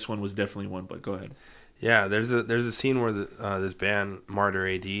 and this one was definitely one. But go ahead. Yeah, there's a scene where this band Martyr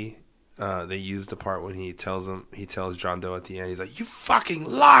AD. They used the part when he tells John Doe at the end, he's like, "You fucking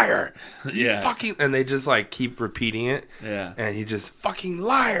liar!" And they just like keep repeating it. Yeah. And he just fucking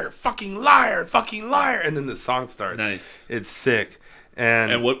liar, fucking liar, fucking liar, and then the song starts. Nice. It's sick.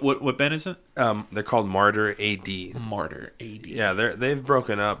 And what band is it? They're called Martyr AD. Martyr AD. Yeah, they've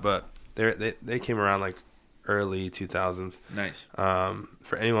broken up, but they came around like early 2000s. Nice.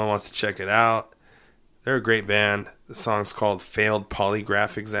 For anyone who wants to check it out, they're a great band. The song's called Failed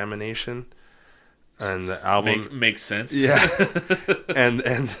Polygraph Examination. And the album... Makes sense. Yeah. and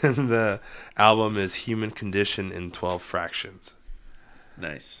the album is Human Condition in 12 Fractions.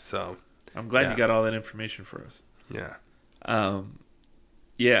 Nice. So... I'm glad you got all that information for us. Yeah.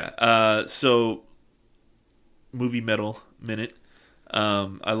 So, movie metal minute.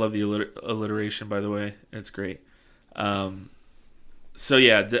 I love the alliteration, by the way. It's great. So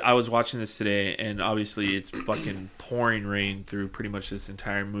yeah, I was watching this today, and obviously it's fucking pouring rain through pretty much this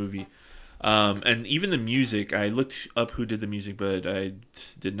entire movie. And even the music, I looked up who did the music, but I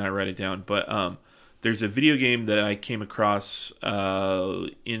did not write it down. But there's a video game that I came across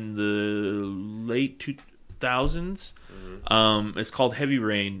in the late 2000s. It's called Heavy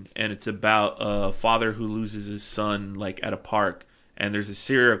Rain, and it's about a father who loses his son like at a park, and there's a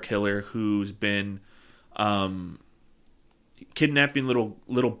serial killer who's been kidnapping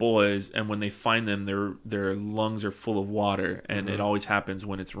little boys, and when they find them, their lungs are full of water, and it always happens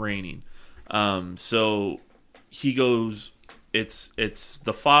when it's raining. So he goes. It's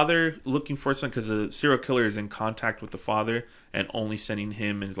the father looking for his son, because the serial killer is in contact with the father and only sending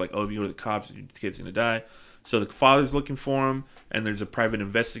him, and is like, oh, if you go to the cops, your kid's gonna die. So the father's looking for him, and there's a private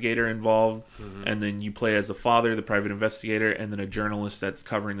investigator involved, and then you play as the father, the private investigator, and then a journalist that's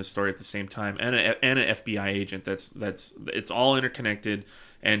covering the story at the same time, and an FBI agent. That's it's all interconnected,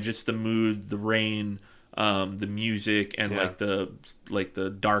 and just the mood, the rain, the music, and like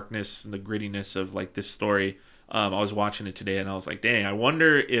the darkness and the grittiness of like this story. I was watching it today, and I was like, dang, I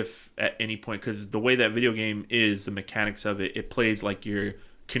wonder if at any point, because the way that video game is, the mechanics of it plays like you're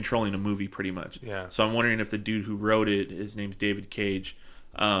controlling a movie pretty much. Yeah. So I'm wondering if the dude who wrote it, his name's David Cage,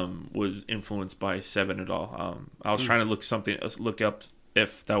 was influenced by Seven at all. I was trying to look up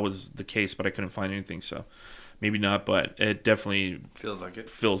if that was the case, but I couldn't find anything. So maybe not, but it definitely feels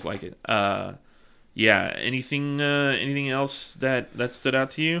like it. Yeah. Anything else that stood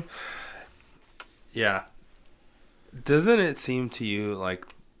out to you? Yeah. Doesn't it seem to you like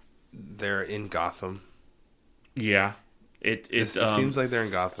they're in Gotham? Yeah. It seems like they're in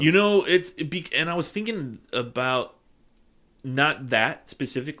Gotham. You know, and I was thinking about not that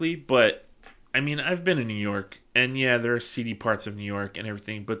specifically, but I mean, I've been in New York, and yeah, there are seedy parts of New York and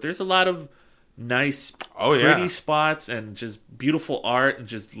everything, but there's a lot of nice, pretty spots, and just beautiful art, and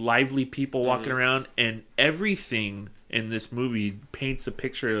just lively people walking around, and everything in this movie paints a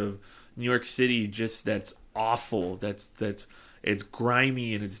picture of New York City just that's awful. That's it's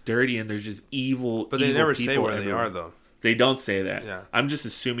grimy and it's dirty and there's just evil. But they evil never say people where everywhere. they are, though. They don't say that. Yeah. I'm just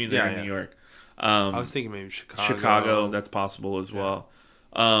assuming they're in New York. I was thinking maybe Chicago. Chicago, that's possible as well.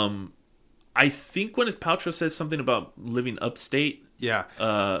 I think Gwyneth Paltrow says something about living upstate. Yeah.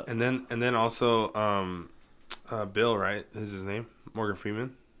 And then also Bill, right? Is his name? Morgan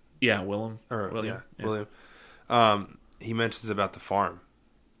Freeman? Yeah, William. William. He mentions about the farm.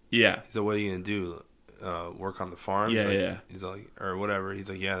 Yeah. He's like, what are you going to do? Work on the farm? Yeah, he's like, yeah. He's like, or whatever. He's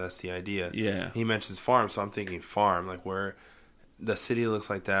like, yeah, that's the idea. Yeah. He mentions farm, so I'm thinking farm, like where the city looks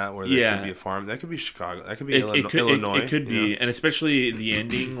like that, where there could be a farm. That could be Chicago. That could be Illinois. It could be. know? And especially the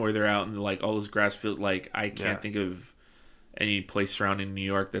ending where they're out in like all those grass fields. Like, I can't think of any place surrounding New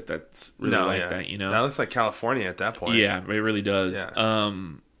York that's really that, you know? That looks like California at that point. Yeah, it really does. Yeah.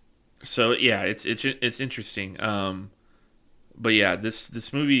 So yeah, it's interesting. But yeah,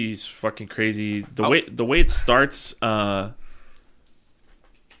 this movie's fucking crazy. The way it starts, how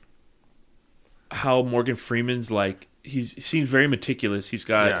Morgan Freeman's like he seems very meticulous. He's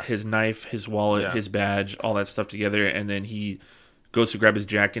got his knife, his wallet, his badge, all that stuff together, and then he goes to grab his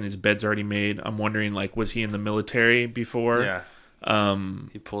jacket and his bed's already made. I'm wondering, like, was he in the military before? Yeah.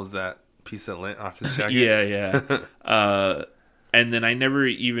 He pulls that piece of lint off his jacket. Yeah. And then I never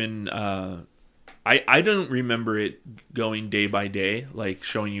even I don't remember it going day by day, like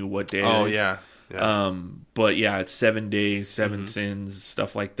showing you what day it is. Oh yeah. But yeah, it's 7 days, 7 sins,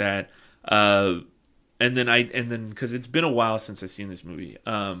 stuff like that. And then because it's been a while since I've seen this movie,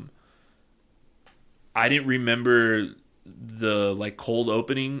 I didn't remember the like cold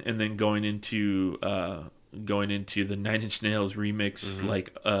opening and then going into the 9 Inch Nails remix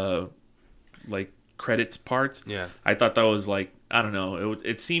like credits part. Yeah. I thought that was like, I don't know,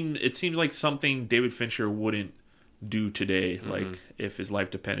 it seems like something David Fincher wouldn't do today, like if his life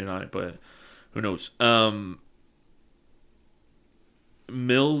depended on it, but who knows.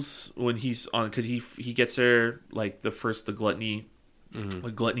 Mills, when he's on, because he gets there like the gluttony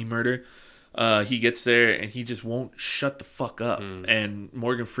murder, he gets there and he just won't shut the fuck up, and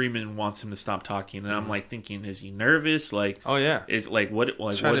Morgan Freeman wants him to stop talking, and I'm like thinking, is he nervous? Like, oh yeah, is like what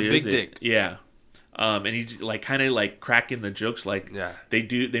is big it? Dick. Yeah. And he's like kind of like cracking the jokes, like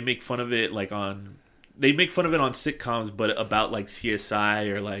they make fun of it like on sitcoms, but about like CSI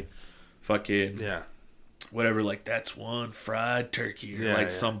or like fucking whatever, like that's one fried turkey or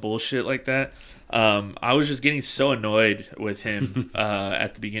some bullshit like that. I was just getting so annoyed with him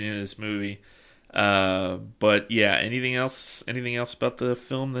at the beginning of this movie. But yeah, anything else about the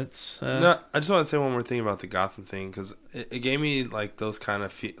film that's No, I just want to say one more thing about the Gotham thing, because it gave me like those kind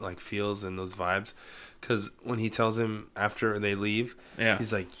of feels and those vibes, because when he tells him after they leave,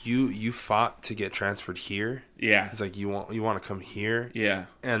 he's like, you fought to get transferred here. He's like, you want to come here.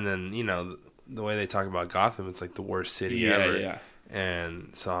 And then, you know, the way they talk about Gotham, it's like the worst city ever.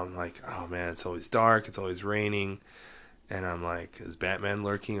 And so I'm like, oh man, it's always dark, it's always raining. And I'm like, is Batman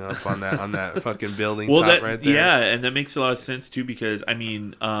lurking up on that fucking building top right there? Yeah, and that makes a lot of sense too, because I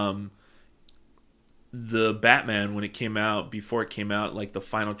mean, the Batman, when it came out, before it came out, like the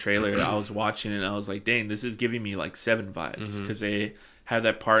final trailer, I was watching it and I was like, dang, this is giving me like Seven vibes, because they have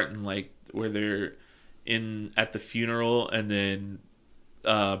that part in like where they're at the funeral and then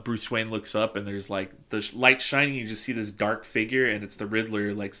Bruce Wayne looks up and there's like the light shining, you just see this dark figure and it's the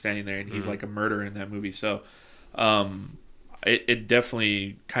Riddler like standing there, and he's like a murderer in that movie. So it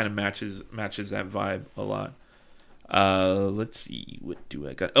definitely kind of matches that vibe a lot. Let's see, what do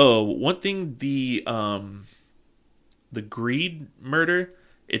I got? Oh, one thing, the Greed murder,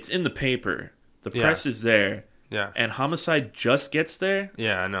 it's in the paper. The press is there. Yeah. And Homicide just gets there.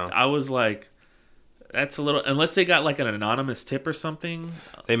 Yeah, I know. I was like, that's a little, unless they got like an anonymous tip or something.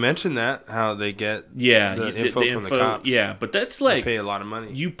 They mentioned that, how they get the info from the cops. Yeah, but that's like, they pay a lot of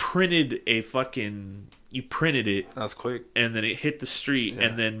money. You printed it. That was quick. And then it hit the street,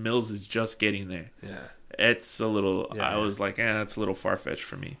 and then Mills is just getting there. Yeah. It's a little, I was like, that's a little far-fetched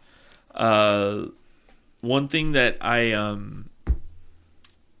for me. One thing that one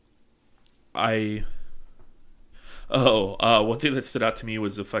thing that stood out to me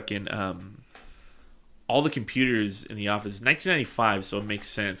was the fucking, all the computers in the office. 1995, so it makes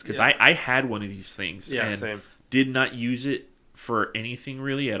sense, because I had one of these things. Yeah, and same. Did not use it for anything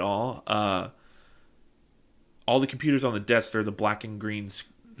really at all. All the computers on the desk, they're the black and green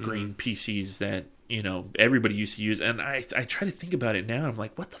PCs that, you know, everybody used to use. And I try to think about it now. I'm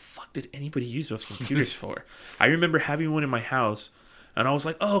like, what the fuck did anybody use those computers for? I remember having one in my house, and I was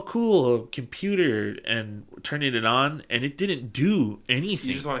like, oh, cool, a computer, and turning it on, and it didn't do anything.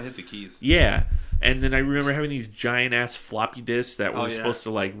 You just want to hit the keys. Yeah. And then I remember having these giant ass floppy disks that were yeah. supposed to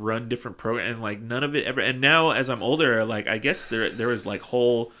like run different programs, and like none of it ever. And now as I'm older, like I guess there was like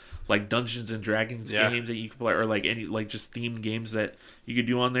whole like Dungeons and Dragons Yeah. games that you could play, or like any like just themed games that you could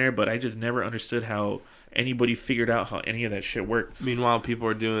do on there. But I just never understood how anybody figured out how any of that shit worked. Meanwhile, people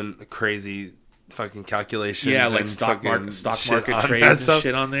are doing crazy fucking calculations. Yeah, like and stock fucking market shit on trades that and stuff.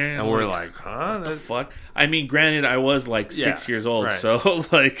 shit on there, And we're like, huh? what the fuck? I mean, granted, I was like 6 years old, right. so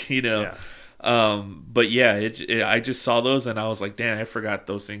like Yeah. but yeah, I just saw those and I was like, damn, I forgot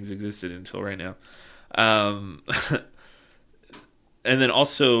those things existed until right now. And then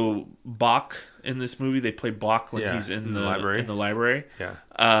also Bach in this movie, they play Bach when Yeah, he's in the library. In the library. Yeah.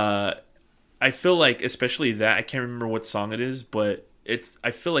 I feel like, especially that, I can't remember what song it is, but I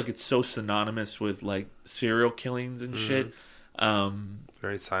feel like it's so synonymous with like serial killings and shit.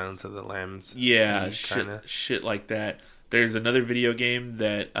 Very Silence of the Lambs. Yeah, Kinda. shit like that. There's another video game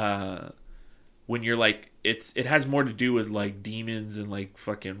that when you're like, it has more to do with like demons and like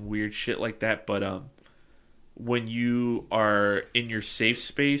fucking weird shit like that. But when you are in your safe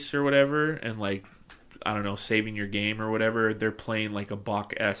space or whatever, and like, I don't know, saving your game or whatever, they're playing like a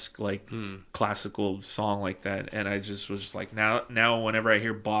Bach-esque like classical song like that, and I just was just like, now whenever I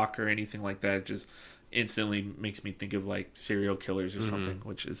hear Bach or anything like that, it just instantly makes me think of like serial killers or something,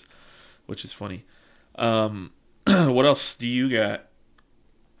 which is funny. What else do you got?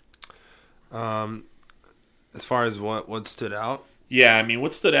 As far as what stood out, Yeah, I mean,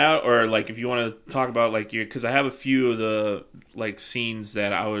 what stood out, or like if you want to talk about like because I have a few of the like scenes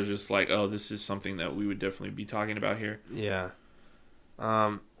that I was just like, oh, this is something that we would definitely be talking about here. yeah.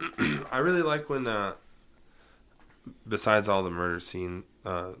 I really like when, besides all the murder scene,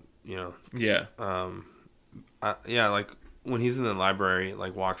 you know, Yeah, yeah, like when he's in the library,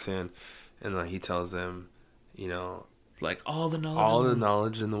 like walks in, and he tells them, you know, like all the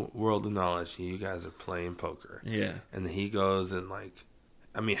knowledge in the world of knowledge, you guys are playing poker. Yeah, And then he goes and like,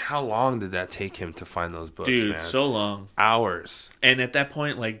 I mean, how long did that take him to find those books, dude, man? so long. Hours. And at that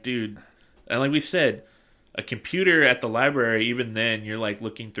point, like, dude, and like we said, a computer at the library, even then, you're like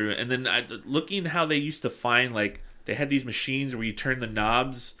looking through it. And then looking how they used to find, like, they had these machines where you turn the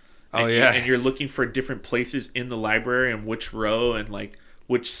knobs. And and you're looking for different places in the library and which row and, like,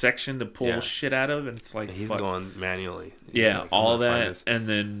 which section to pull shit out of. And it's like, And he's fuck. going manually. He's Yeah, like, all I'm gonna find that. this. And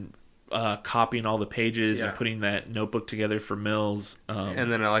then copying all the pages Yeah. and putting that notebook together for Mills.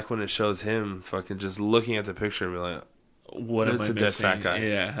 And then I like when it shows him fucking just looking at the picture and be like, What am It's I a dead missing? fat guy.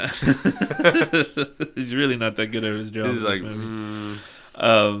 Yeah. He's really not that good at his job. he's in this like,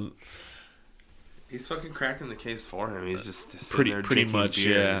 movie. he's fucking cracking the case for him. He's just sitting there pretty drinking much,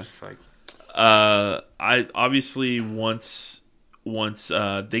 beer. yeah. He's just like, I obviously once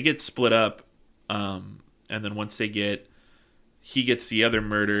they get split up, and then once he gets the other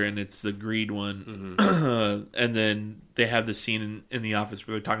murder, and it's the greed one, and then they have the scene in the office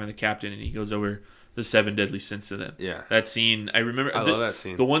where they're talking to the captain, and he goes over the 7 deadly sins to them. Yeah. That scene, I remember. I love that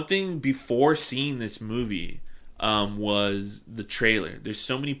scene. The one thing before seeing this movie was the trailer. There's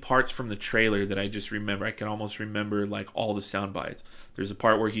so many parts from the trailer that I just remember. I can almost remember like all the sound bites. There's a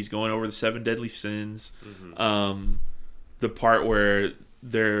part where he's going over the 7 deadly sins. The part where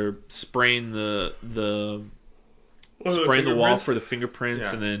they're spraying the spraying the wall for the fingerprints,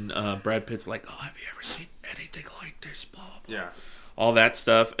 Yeah. and then Brad Pitt's like, "Oh, have you ever seen anything like this?" Blah blah blah. yeah. All that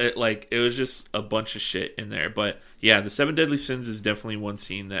stuff. It was just a bunch of shit in there. But yeah, the 7 deadly sins is definitely one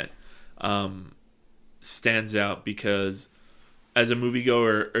scene that stands out because as a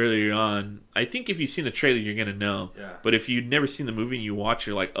moviegoer earlier on, I think if you've seen the trailer, you're gonna know. Yeah. But if you've never seen the movie and you watch,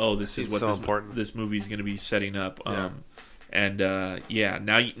 you're like, oh, this is It's what so important. this movie is gonna be setting up. Yeah.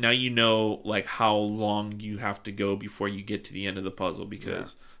 Now you know like how long you have to go before you get to the end of the puzzle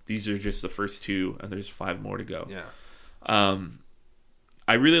because these are just the first 2 and there's 5 more to go. Yeah.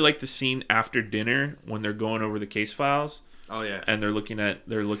 I really like the scene after dinner when they're going over the case files Oh yeah. and they're looking at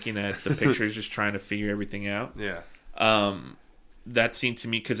the pictures, just trying to figure everything out. Yeah. That scene to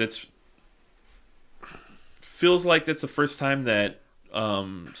me, because feels like that's the first time that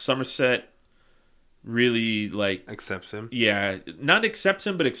Somerset really like Accepts him. not accepts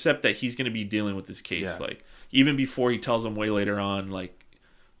him, but accept that he's going to be dealing with this case. Yeah. Like even before he tells him way later on, like,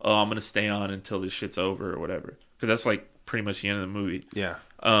 oh, I'm going to stay on until this shit's over or whatever. Because that's like pretty much the end of the movie. Yeah.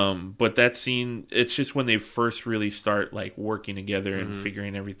 But that scene, it's just when they first really start like working together and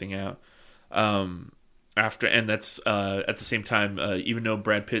figuring everything out. After, and that's at the same time, even though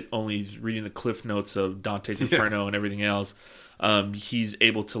Brad Pitt only is reading the cliff notes of Dante's Inferno and everything else, he's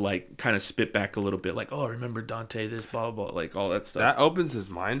able to like kind of spit back a little bit, like, oh, remember Dante, this, blah blah blah, like all that stuff. That opens his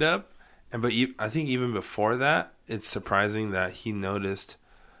mind up, I think even before that, it's surprising that he noticed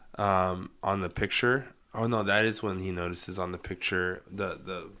on the picture. Oh no, that is when he notices on the picture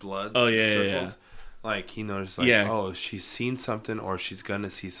the blood. Oh yeah, circles. Like he noticed, like, oh, she's seen something, or she's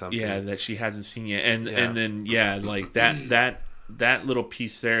gonna see something. Yeah, that she hasn't seen yet, and then like that little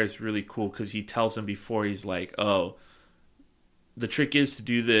piece there is really cool because he tells him before, he's like, oh, the trick is to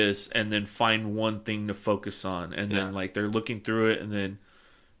do this and then find one thing to focus on, and then like they're looking through it, and then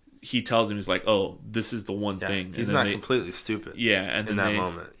he tells him, he's like, oh, this is the one thing. He's and not completely stupid. Yeah, and in that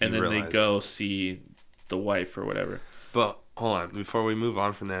moment, and then they go see the wife or whatever. But hold on, before we move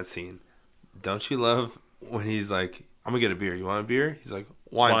on from that scene, don't you love when he's like, I'm gonna get a beer. You want a beer? He's like,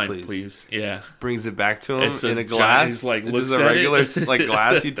 wine please. Yeah. Brings it back to him in a glass. Giant, like, it's just a regular like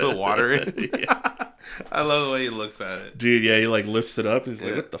glass you'd put water in. I love the way he looks at it. Dude, yeah, he like lifts it up. He's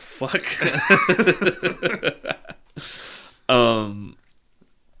like, what the fuck?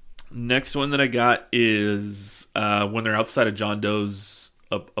 Next one that I got is when they're outside of John Doe's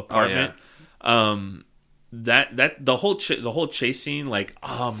apartment. That the whole chase scene, like,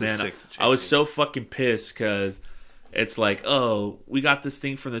 oh man, I was so fucking pissed because it's like, oh, we got this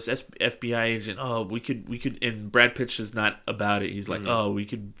thing from this FBI agent. Oh, we could, and Brad Pitt's just not about it. He's like, oh, we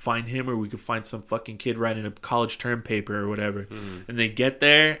could find him, or we could find some fucking kid writing a college term paper or whatever. And they get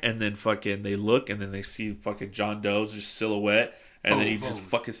there, and then fucking they look, and then they see fucking John Doe's just silhouette, and then he just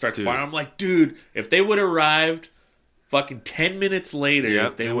fucking starts firing. I'm like, dude, if they would have arrived fucking 10 minutes later,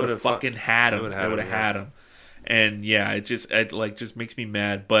 they would have fucking had him. They would have had him. And yeah, it just makes me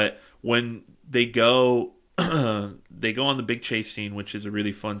mad. But when they go on the big chase scene, which is a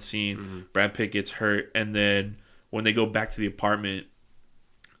really fun scene, Brad Pitt gets hurt, and then when they go back to the apartment,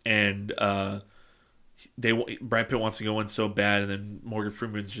 and Brad Pitt wants to go in so bad, and then Morgan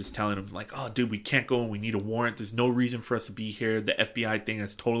Freeman's just telling him like, "Oh, dude, we can't go in. We need a warrant. There's no reason for us to be here. The FBI thing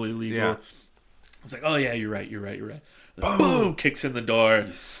is totally illegal." Yeah. It's like, "Oh yeah, you're right. Boom! Kicks in the door.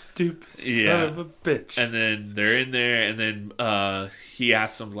 You stupid son of a bitch. And then they're in there, and then he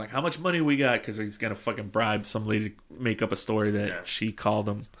asks them, like, how much money we got? Because he's going to fucking bribe some lady to make up a story that she called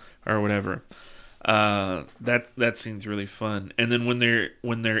him or whatever. That scene's really fun. And then when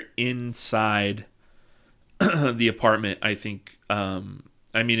they're inside the apartment, I think, I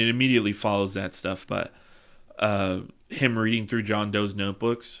mean, it immediately follows that stuff, but him reading through John Doe's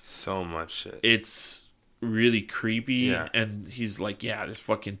notebooks. So much shit. It's really creepy, and he's like, yeah, there's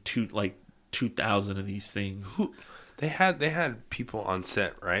fucking 2,000 of these things. They had people on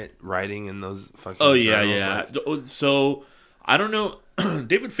set, right, writing in those fucking journals, like... So I don't know.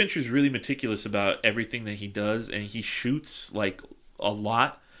 David Fincher's really meticulous about everything that he does, and he shoots like a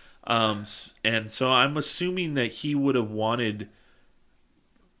lot, and so I'm assuming that he would have wanted,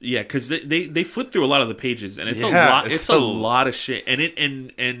 because they flip through a lot of the pages, and it's a lot. It's a lot of shit, and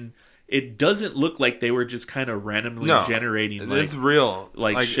it doesn't look like they were just kind of randomly generating. Like, it's real,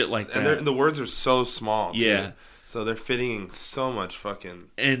 like shit like that. And the words are so small, too. So they're fitting so much fucking.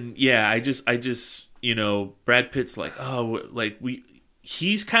 And I just Brad Pitt's like, oh, like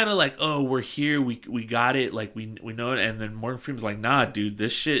he's kind of like, oh, we're here, we got it, like we know it. And then Morgan Freeman's like, nah, dude,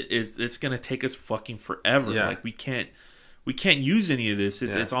 this shit it's gonna take us fucking forever. Like we can't use any of this.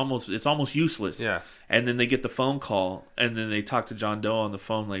 It's almost useless. Yeah. And then they get the phone call, and then they talk to John Doe on the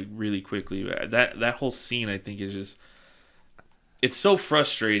phone like really quickly. That whole scene, I think, is just, it's so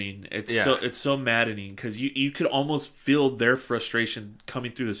frustrating. It's so maddening because you could almost feel their frustration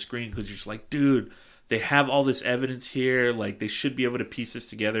coming through the screen because you're just like, dude, they have all this evidence here. Like they should be able to piece this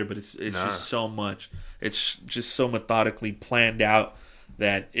together, but it's just so much. It's just so methodically planned out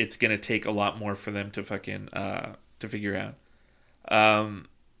that it's gonna take a lot more for them to fucking to figure out.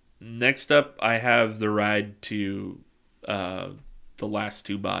 Next up, I have the ride to the last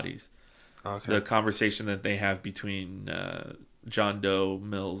two bodies. Okay. The conversation that they have between John Doe,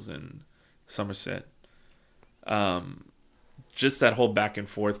 Mills, and Somerset. Just that whole back and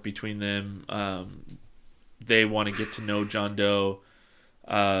forth between them. They want to get to know John Doe.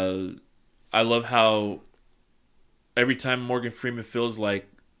 I love how every time Morgan Freeman feels like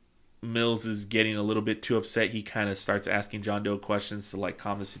Mills is getting a little bit too upset, he kind of starts asking John Doe questions to like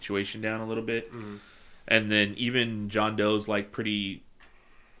calm the situation down a little bit. And then even John Doe's like pretty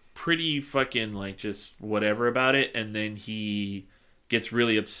fucking like just whatever about it, and then he gets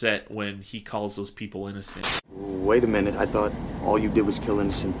really upset when he calls those people innocent. Wait a minute, I thought all you did was kill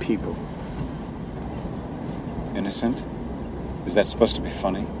innocent people. Innocent? Is that supposed to be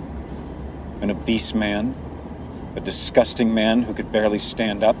funny? An obese man? A disgusting man who could barely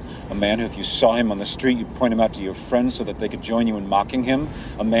stand up. A man who, if you saw him on the street, you'd point him out to your friends so that they could join you in mocking him.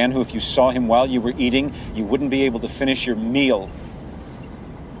 A man who, if you saw him while you were eating, you wouldn't be able to finish your meal.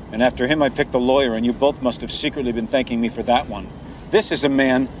 And after him, I picked the lawyer, and you both must have secretly been thanking me for that one. This is a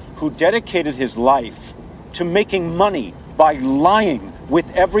man who dedicated his life to making money by lying with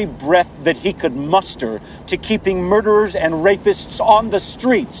every breath that he could muster to keeping murderers and rapists on the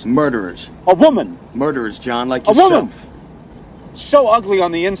streets. Murderers. A woman. Murderers, John, like A yourself. woman. So ugly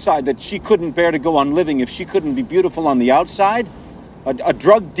on the inside that she couldn't bear to go on living if she couldn't be beautiful on the outside. A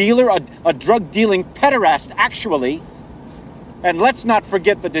drug dealer, a drug-dealing pederast, actually. And let's not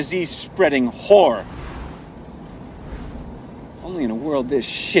forget the disease-spreading whore. Only in a world this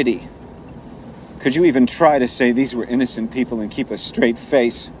shitty could you even try to say these were innocent people and keep a straight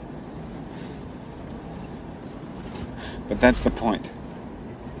face. But that's the point.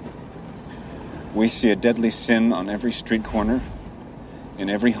 We see a deadly sin on every street corner, in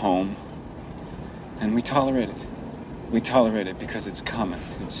every home, and we tolerate it. We tolerate it because it's common.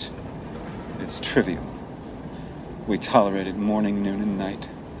 It's trivial. We tolerate it morning, noon, and night.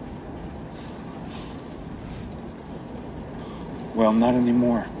 Well, not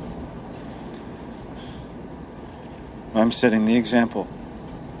anymore. I'm setting the example.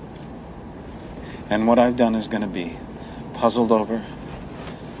 And what I've done is going to be puzzled over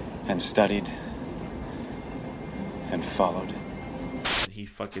and studied and followed. He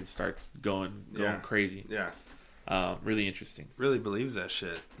fucking starts going crazy. Yeah. Really interesting. Really believes that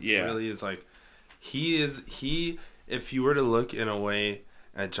shit. Yeah. Really is like, if you were to look in a way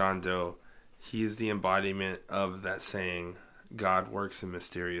at John Doe, he is the embodiment of that saying, God works in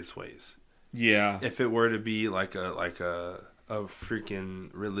mysterious ways. Yeah. If it were to be like a freaking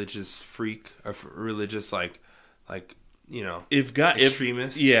religious freak, a religious like if God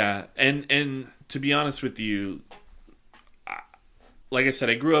extremist. And to be honest with you, like I said,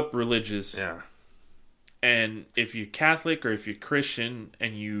 I grew up religious. Yeah. And if you're Catholic or if you're Christian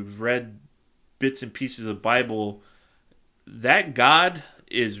and you've read bits and pieces of Bible, that God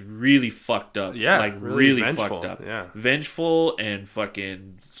is really fucked up. Yeah, like really fucked up. Yeah, vengeful and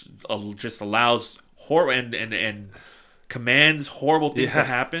fucking just allows and commands horrible things to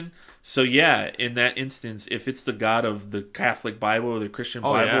happen. So yeah, in that instance, if it's the God of the Catholic Bible or the Christian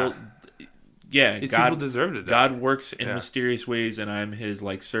Bible, these God, people deserve to die. God works in mysterious ways, and I'm His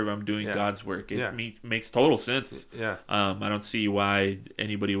servant. I'm doing God's work. It makes total sense. Yeah, I don't see why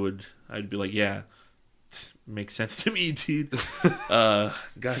anybody would. I'd be like, makes sense to me, dude. God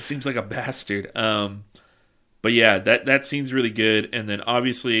seems like a bastard. But yeah, that scene's really good. And then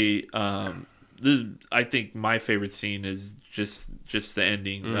obviously, I think my favorite scene is just the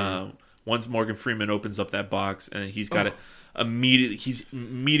ending. Once Morgan Freeman opens up that box and he's got it immediately. He's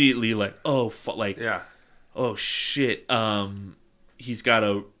immediately like, oh shit. He's got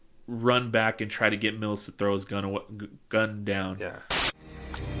to run back and try to get Mills to throw his gun down. Yeah.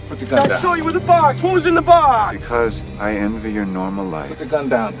 Put the gun down. I saw you with the box. What was in the box? Because I envy your normal life. Put the gun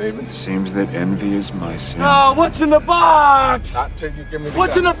down, David. It seems that envy is my sin. No, what's in the box? Not till you give me the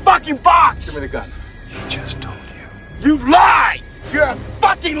What's gun. in the fucking box? Give me the gun. He just told you. You lie! You're a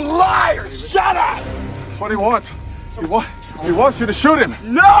fucking liar! Shut up! That's what he wants. He wants you to shoot him.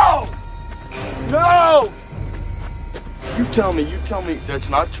 No! No! You tell me that's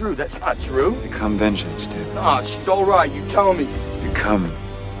not true. That's not true. Become vengeance, David. Nah, she's all right. You tell me. Become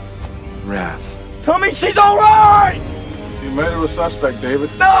wrath. Tell me she's all right! You murder a suspect, David.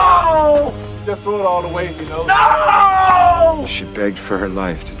 No! Just throw it all away, you know. No! She begged for her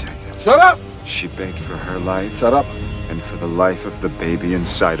life, Detective. Shut up! She begged for her life. Shut up. And for the life of the baby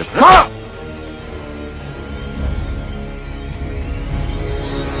inside of her. Shut up!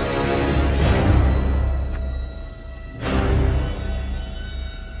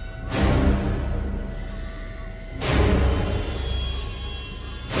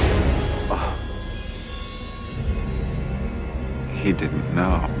 He didn't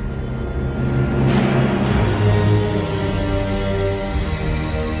know.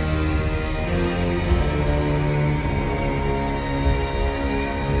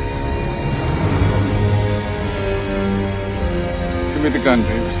 Give me the gun,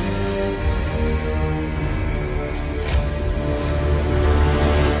 David.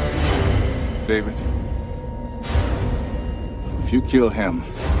 David, if you kill him,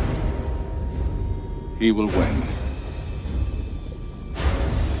 he will win.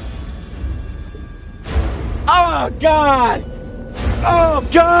 Oh, God! Oh,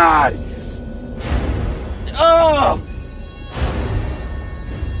 God! Oh!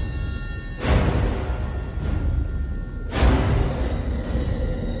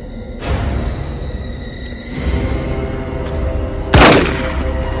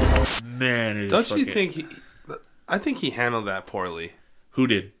 Man, it is Don't you fucking- think I think he handled that poorly. Who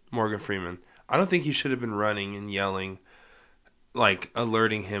did? Morgan Freeman. I don't think he should have been running and yelling, like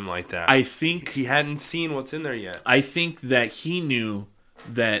alerting him like that. I think he hadn't seen what's in there yet. I think that he knew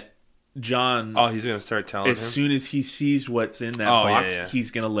that John. Oh, he's gonna start telling him as soon as he sees what's in that Oh, yeah, box, yeah.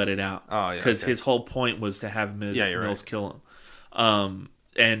 he's gonna let it out. Oh, yeah, because okay. his whole point was to have you're Mills right. kill him.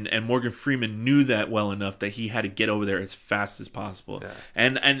 And Morgan Freeman knew that well enough that he had to get over there as fast as possible. Yeah.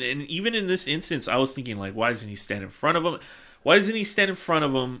 And even in this instance, I was thinking, like, why doesn't he stand in front of him? Why doesn't he stand in front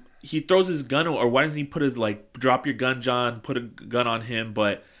of him? He throws his gun, or why doesn't he put his, like, drop your gun, John, put a gun on him?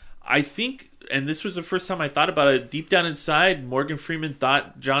 But I think, and this was the first time I thought about it, deep down inside, Morgan Freeman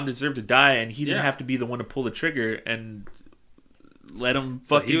thought John deserved to die, and he didn't Yeah. have to be the one to pull the trigger and let him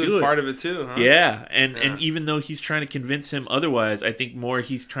So fucking he was do it. part of it too, huh? Yeah, and even though he's trying to convince him otherwise, I think more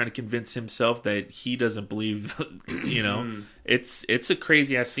he's trying to convince himself that he doesn't believe. It's a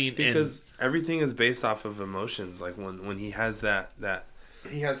crazy ass scene Because everything is based off of emotions. Like when he has that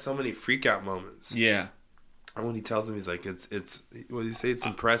he has so many freak out moments. yeah, And when he tells him, he's like, it's what do you say? It's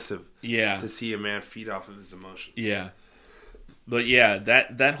impressive yeah, to see a man feed off of his emotions. yeah. But yeah,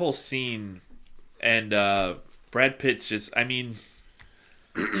 that whole scene and Brad Pitt's just, I mean,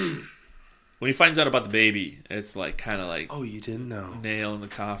 when he finds out about the baby, it's like kind of like Oh, you didn't know. nail in the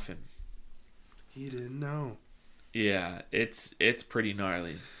coffin. You didn't know. Yeah, it's pretty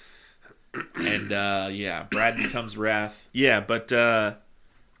gnarly. And yeah, Brad becomes Wrath. Yeah, but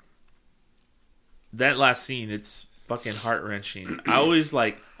that last scene, it's fucking heart wrenching. I always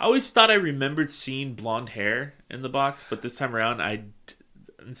thought I remembered seeing blonde hair in the box, but this time around I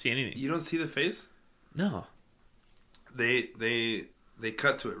didn't see anything. You don't see the face? No, They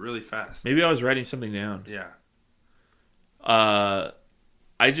cut to it really fast. maybe I was writing something down. Yeah. I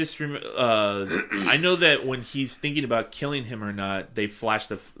just I know that when he's thinking about killing him or not, they flash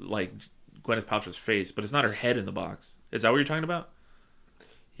the like Gwyneth Paltrow's face, but it's not her head in the box. Is that what you're talking about?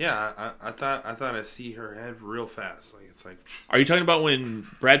 Yeah, I thought I see her head real fast. Like it's like Are you talking about when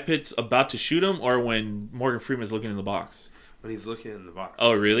Brad Pitt's about to shoot him, or when Morgan Freeman's looking in the box? when he's looking in the box.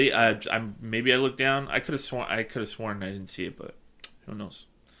 Oh, really? Maybe I looked down. I could have sworn I didn't see it, but who knows?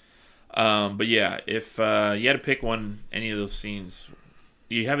 But yeah, if you had to pick any of those scenes,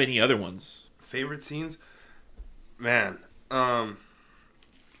 do you have any other ones? Favorite scenes? Man, I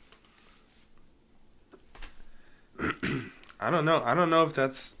don't know. I don't know if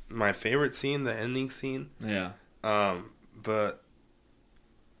that's my favorite scene, the ending scene. Yeah. But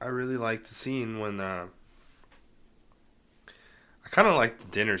I really like the scene when I kind of like the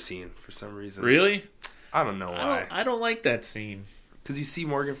dinner scene for some reason. Really? I don't know why. I don't like that scene. Because you see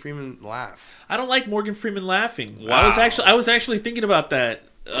Morgan Freeman laugh. I don't like Morgan Freeman laughing. Wow. I was actually thinking about that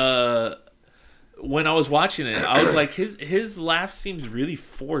when I was watching it. I was like, his laugh seems really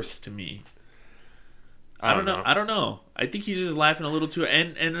forced to me. I don't know. I don't know. I think he's just laughing a little too.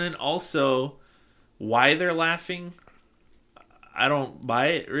 And then also, why they're laughing, I don't buy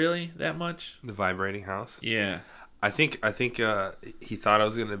it really that much. The vibrating house. Yeah. I think he thought I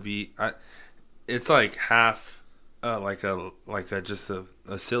was gonna be. It's like half like a just a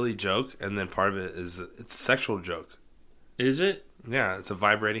silly joke, and then part of it is it's a sexual joke. Is it? Yeah, it's a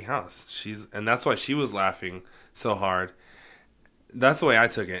vibrating house. And that's why she was laughing so hard. That's the way I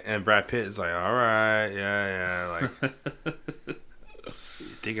took it. And Brad Pitt is like, all right, yeah, like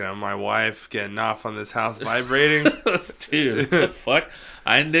thinking of my wife getting off on this house vibrating. Dude, what the fuck?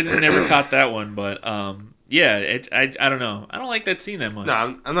 I never caught that one, but yeah, I don't know. I don't like that scene that much.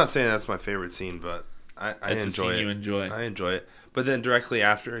 No, I'm not saying that's my favorite scene, but I That's enjoy a it. scene you enjoy. I enjoy it. But then directly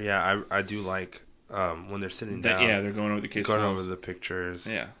after, yeah, I do like when they're sitting down. Yeah, they're going over the case going files. over the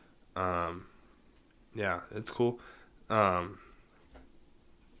pictures. Yeah. Yeah, it's cool. I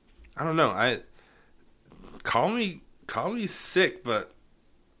don't know. Call me sick, but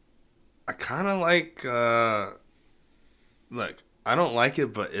I kind of like. Look, I don't like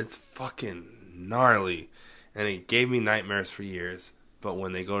it, but it's fucking gnarly, and it gave me nightmares for years. But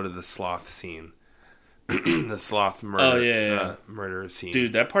when they go to the sloth scene, the sloth murder, murder scene,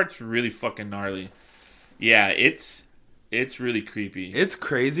 dude, that part's really fucking gnarly. Yeah, it's really creepy. It's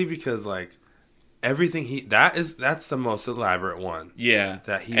crazy because like everything that's the most elaborate one. Yeah,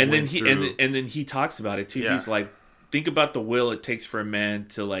 that he and went then through. and then he talks about it too. Yeah. He's like, think about the will it takes for a man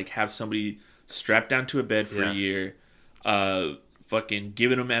to like have somebody strapped down to a bed for a year, fucking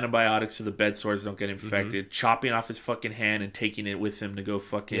giving him antibiotics so the bed sores don't get infected, chopping off his fucking hand and taking it with him to go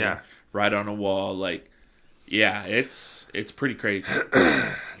fucking ride on a wall. Like, yeah, it's pretty crazy.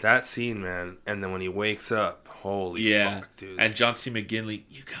 That scene, man. And then when he wakes up, holy fuck, dude. And John C. McGinley,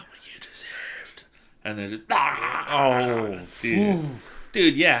 you got what you deserved. And then just, dude.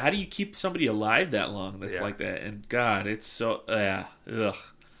 Dude, yeah, how do you keep somebody alive that long that's like that? And God, it's so, ugh.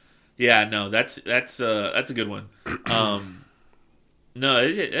 Yeah, no, that's a good one.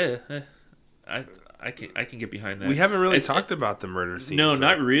 No, I I can get behind that. We haven't really talked about the murder scene. No,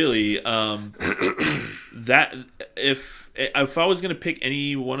 not really. That if I was gonna pick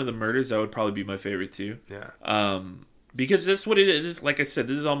any one of the murders, that would probably be my favorite too. Yeah. Because that's what it is. Like I said,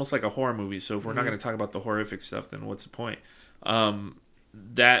 this is almost like a horror movie. So if we're not going to talk about the horrific stuff, then what's the point?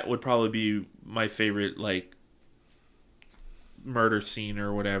 That would probably be my favorite, like, murder scene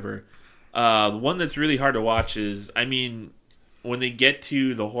or whatever. The one that's really hard to watch is, I mean, when they get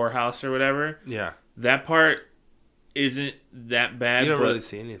to the whorehouse or whatever. Yeah. That part isn't that bad. You don't really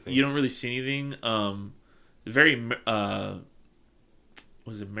see anything. You don't really see anything. Very,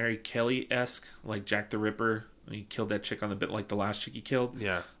 was it Mary Kelly-esque, like Jack the Ripper? He killed that chick on the bit, like the last chick he killed.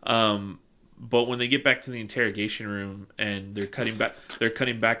 Yeah. But when they get back to the interrogation room and they're cutting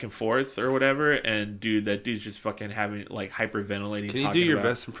back and forth or whatever, and dude, that dude's just fucking having like hyperventilating. Can you do your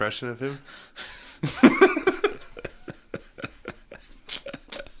best impression of him?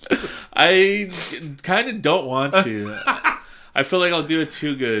 I kind of don't want to. I feel like I'll do it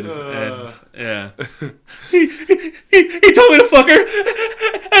too good. And, yeah. He told me to fuck her,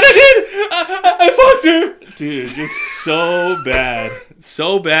 and I did. I fucked her. Dude, just so bad.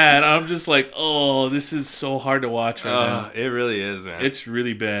 So bad. I'm just like, oh, this is so hard to watch right now. It really is, man. It's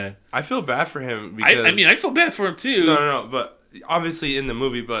really bad. I feel bad for him because... I mean, I feel bad for him too. No, but obviously in the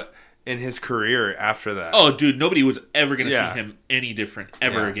movie, but in his career after that. Oh, dude, nobody was ever going to see him any different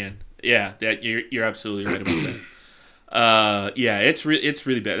ever again. Yeah, that you're absolutely right about that. Yeah, it's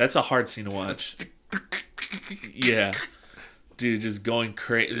really bad. That's a hard scene to watch. Yeah, dude, just going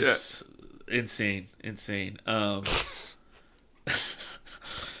crazy, insane.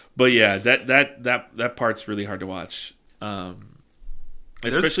 But yeah, that part's really hard to watch,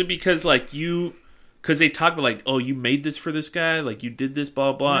 especially because because they talk about like, oh, you made this for this guy, like you did this,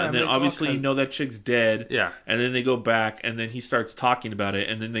 blah blah, and then obviously you know that chick's dead, and then they go back and then he starts talking about it,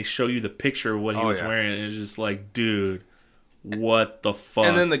 and then they show you the picture of what he was wearing, and it's just like, dude, what the fuck?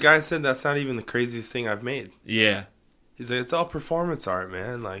 And then the guy said that's not even the craziest thing I've made. Yeah. He's like, it's all performance art,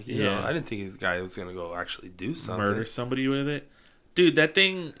 man. Like, you know, I didn't think the guy was gonna go actually do something, murder somebody with it, dude. That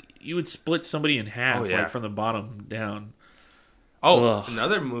thing, you would split somebody in half, like from the bottom down. Oh,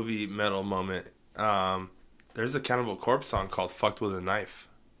 another movie metal moment. There's a Cannibal Corpse song called "Fucked with a Knife."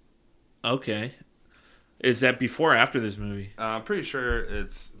 Okay, is that before or after this movie? I'm pretty sure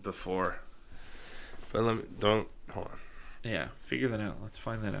it's before, but hold on. Yeah, figure that out. Let's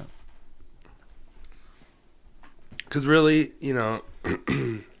find that out. Because really, you know,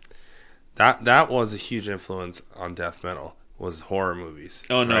 that was a huge influence on death metal, was horror movies.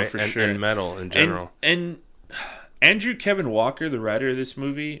 Oh no, for sure, and metal in general. And Andrew Kevin Walker, the writer of this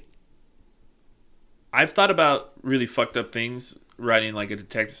movie, I've thought about really fucked up things writing like a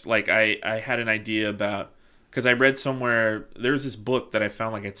detective. Like I had an idea about, because I read somewhere, there was this book that I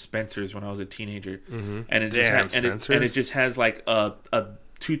found like at Spencer's when I was a teenager, and it just just has like a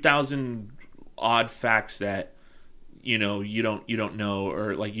 2,000 odd facts that you don't know,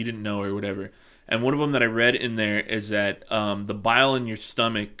 or like you didn't know or whatever. And one of them that I read in there is that the bile in your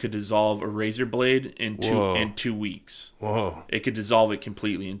stomach could dissolve a razor blade in 2 weeks. Whoa! It could dissolve it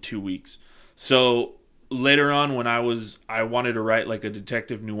completely in 2 weeks. So later on, when I wanted to write like a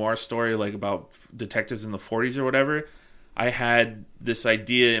detective noir story, like about detectives in the 40s or whatever, I had this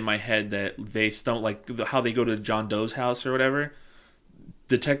idea in my head that they don't like how they go to John Doe's house or whatever.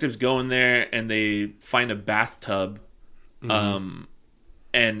 Detectives go in there and they find a bathtub,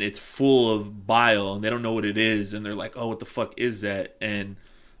 and it's full of bile, and they don't know what it is, and they're like, "Oh, what the fuck is that?" And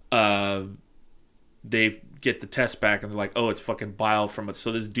they get the test back, and they're like, "Oh, it's fucking bile from it."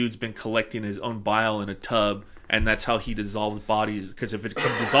 So this dude's been collecting his own bile in a tub, and that's how he dissolves bodies. Because if it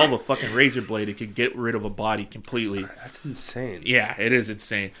can dissolve a fucking razor blade, it could get rid of a body completely. That's insane. Yeah, it is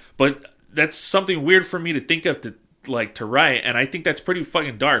insane. But that's something weird for me to think of to write, and I think that's pretty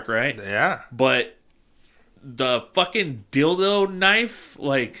fucking dark, right? Yeah. But the fucking dildo knife,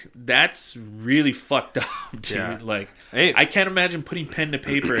 like, that's really fucked up, dude. Yeah. Like, hey, I can't imagine putting pen to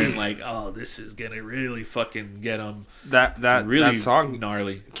paper and like, oh, this is gonna really fucking get them. That song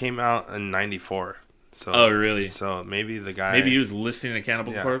gnarly came out in '94. So, oh, really? So maybe the guy... Maybe he was listening to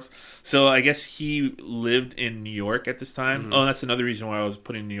Cannibal Corpse. So I guess he lived in New York at this time. Mm-hmm. Oh, that's another reason why I was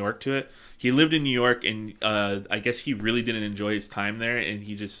putting New York to it. He lived in New York, and I guess he really didn't enjoy his time there, and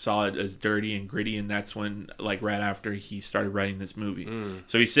he just saw it as dirty and gritty, and that's when, like, right after he started writing this movie.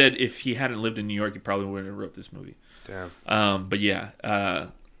 So he said if he hadn't lived in New York, he probably wouldn't have wrote this movie. Damn. But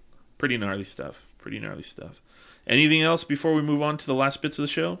yeah, pretty gnarly stuff. Pretty gnarly stuff. Anything else before we move on to the last bits of the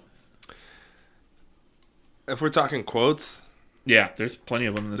show? If we're talking quotes... Yeah, there's plenty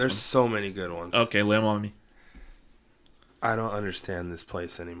of them in this There's one. so many good ones. Okay, lay them on me. I don't understand this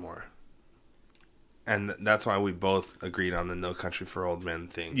place anymore. and that's why we both agreed on the No Country for Old Men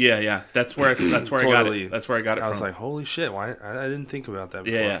thing. Yeah. That's where I got it. That's where I got it from. I was like, holy shit! Why I didn't think about that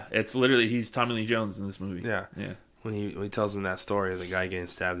before. Yeah. It's literally he's Tommy Lee Jones in this movie. Yeah. Yeah. When he tells him that story of the guy getting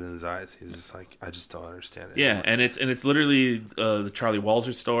stabbed in his eyes, he's just like, I just don't understand it. Yeah, and it's literally the Charlie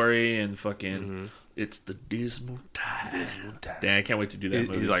Walzer story and fucking it's the dismal tide. Damn, I can't wait to do that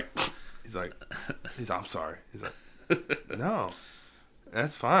movie. He's like, I'm sorry. He's like, no,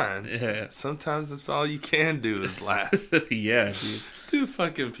 that's fine. Yeah. Sometimes that's all you can do is laugh. Yeah, dude. Two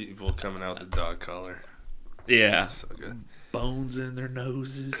fucking people coming out the dog collar. Yeah. So good. Bones in their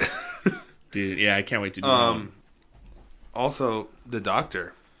noses. Dude, yeah, I can't wait to do that one. Also, the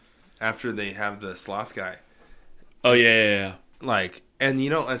doctor, after they have the sloth guy. Oh yeah. Like, and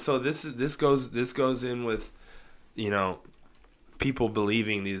and so this goes in with, people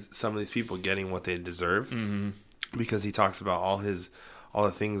believing some of these people getting what they deserve, because he talks about all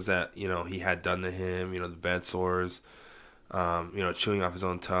the things that he had done to him, the bed sores, chewing off his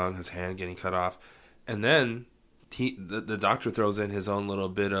own tongue, his hand getting cut off, and then the doctor throws in his own little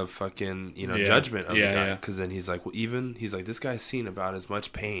bit of fucking judgment of the guy, because then he's like, this guy's seen about as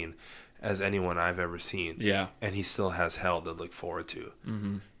much pain as anyone I've ever seen, and he still has hell to look forward to.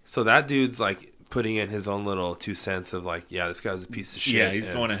 So that dude's like putting in his own little 2 cents of like, yeah, this guy's a piece of shit. Yeah, he's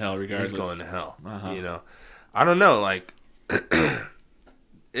going to hell regardless. He's going to hell. I don't know, like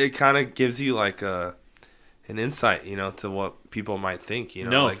it kind of gives you like an insight, to what people might think,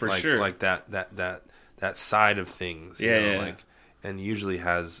 sure, like that side of things, like, and usually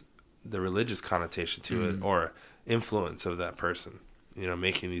has the religious connotation to it or influence of that person,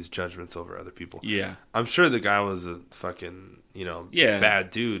 making these judgments over other people. Yeah, I'm sure the guy was a fucking bad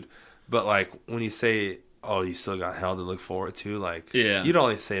dude, but like when you say, oh, you still got hell to look forward to, like, you'd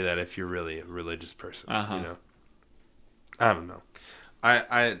only say that if you're really a religious person. I don't know.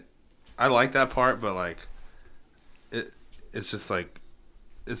 I like that part, but like it's just like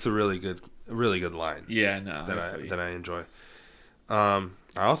it's a really good line. Yeah, no, that I enjoy. I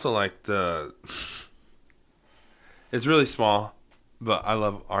also like it's really small, but I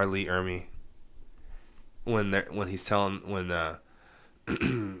love R. Lee Ermey when he's telling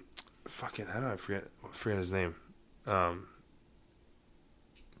fucking, how do I forget his name?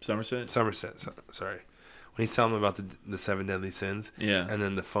 Somerset, sorry. When he's telling him about the 7 deadly sins, and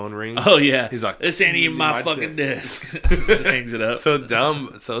then the phone rings. Oh yeah, he's like, "This ain't even my fucking desk." Just hangs it up. So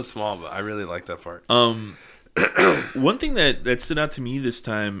dumb, so small, but I really like that part. One thing that stood out to me this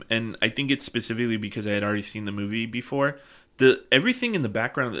time, and I think it's specifically because I had already seen the movie before. Everything in the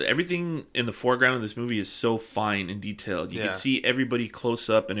background, everything in the foreground of this movie is so fine and detailed. You can see everybody close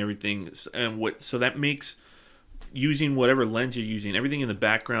up and everything, and so that makes using whatever lens you're using, everything in the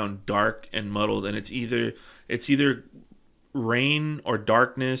background dark and muddled, and it's either rain or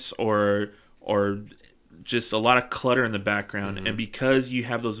darkness or just a lot of clutter in the background. And because you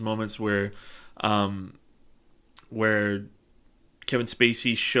have those moments where Kevin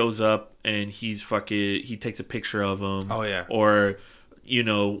Spacey shows up and he takes a picture of him. Oh yeah. Or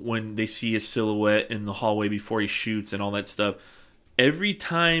when they see his silhouette in the hallway before he shoots and all that stuff. Every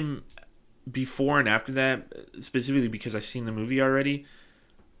time before and after that, specifically because I've seen the movie already,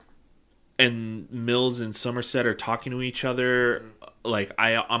 and Mills and Somerset are talking to each other, like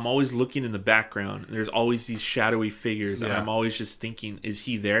I'm always looking in the background. There's always these shadowy figures, and I'm always just thinking, is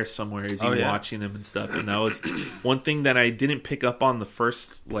he there somewhere? Is he watching them and stuff? And that was one thing that I didn't pick up on the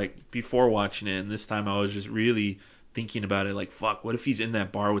first, like, before watching it, and this time I was just really thinking about it, like, fuck, what if he's in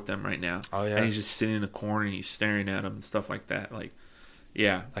that bar with them right now? Oh yeah. And he's just sitting in a corner and he's staring at them and stuff like that. Like,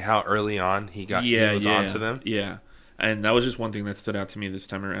 yeah. Like how early on he was onto them. Yeah. And that was just one thing that stood out to me this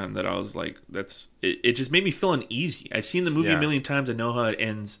time around, that I was like, it just made me feel uneasy. I've seen the movie a million times. I know how it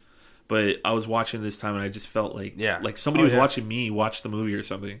ends, but I was watching this time and I just felt like somebody was watching me watch the movie or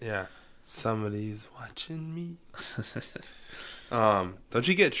something. Yeah. Somebody's watching me. Don't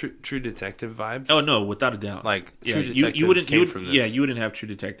you get True Detective vibes? Oh no, without a doubt. Like True Detective you wouldn't from this. Yeah, you wouldn't have True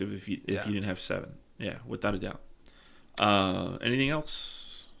Detective if you didn't have 7. Yeah, without a doubt. Anything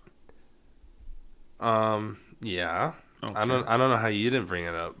else? Yeah. Okay. I don't know how you didn't bring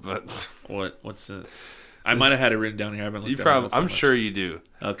it up, but what's it? I might have had it written down here. I haven't looked at it. I'm sure you do.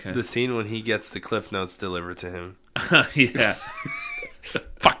 Okay. The scene when he gets the Cliff Notes delivered to him. Yeah.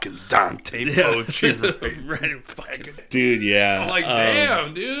 Fucking Dante poetry. Dude, yeah. I'm like,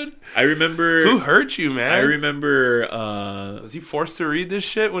 damn, dude. I remember. Who hurt you, man? I remember. Was he forced to read this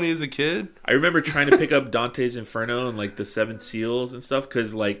shit when he was a kid? I remember trying to pick up Dante's Inferno and like the 7 Seals and stuff,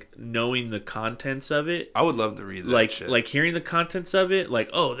 because like knowing the contents of it. I would love to read that shit. Like hearing the contents of it,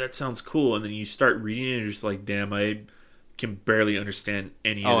 like, oh, that sounds cool. And then you start reading it and you're just like, damn, I can barely understand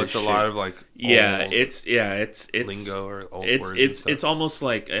any Oh, of it's this a shit. lot of like It's lingo or old it's words and stuff. it's almost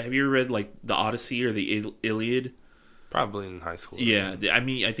like, have you ever read like the Odyssey or the Iliad? Probably in high school. or Yeah, something. I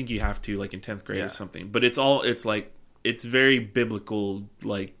mean, I think you have to, like in 10th grade Yeah. or something. But it's like it's very biblical,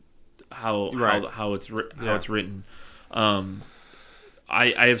 like how Right. how it's Yeah. it's written.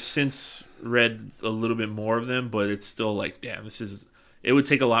 I have since read a little bit more of them, but it's still like, damn, it would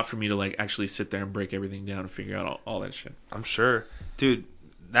take a lot for me to like actually sit there and break everything down and figure out all that shit. I'm sure, dude.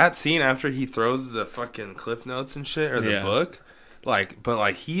 That scene after he throws the fucking cliff notes and shit, or the Yeah. book, like, but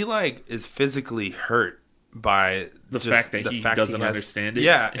like he like is physically hurt by The just fact that he doesn't understand it.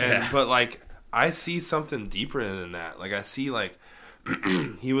 Yeah, Yeah. but like I see something deeper than that. Like I see like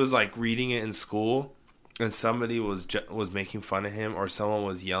he was like reading it in school, and somebody was making fun of him, or someone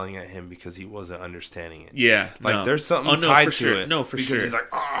was yelling at him because he wasn't understanding it. Yeah, Like no. there's something Oh, no, tied for to sure. it. No, for because sure. he's like,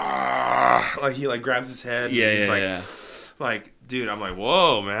 ah, like he like grabs his head. Yeah, and he's yeah, like, yeah. like, dude, I'm like,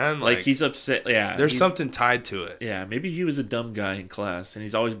 whoa, man. Like he's upset. Yeah, there's he's- something tied to it. Yeah, maybe he was a dumb guy in class, and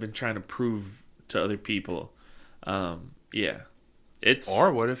he's always been trying to prove to other people. Yeah, it's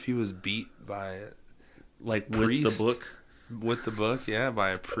Or what if he was beat by like priest? with the book. With the book, yeah, by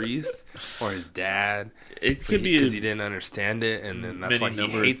a priest or his dad. It could be because he didn't understand it, and then that's many why he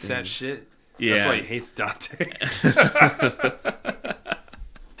number of hates that things. shit. Yeah. That's why he hates Dante.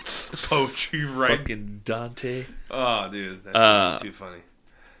 Poetry, right? Fucking Dante. Oh, dude, that's too funny.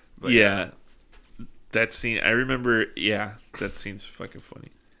 But Yeah, that scene. I remember. Yeah, that scene's fucking funny.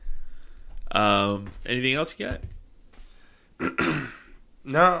 Anything else you got?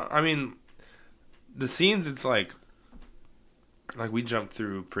 No, I mean, the scenes, it's like we jump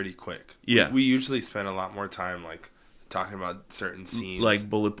through pretty quick. Yeah. We usually spend a lot more time like talking about certain scenes, Like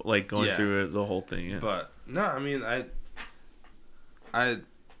like going Yeah. through it, the whole thing. Yeah. But no, I mean,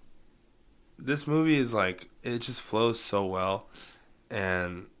 this movie is like, it just flows so well,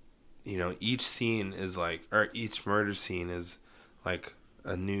 and you know, each scene is like, or each murder scene is like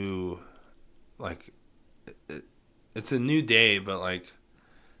a new, like it's a new day, but like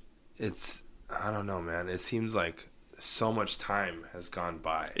it's, I don't know, man. It seems like so much time has gone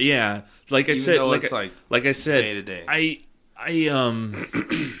by. Yeah, like I Even said, though like it's like I said, day to day.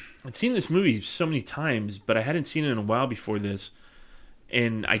 I'd seen this movie so many times, but I hadn't seen it in a while before this,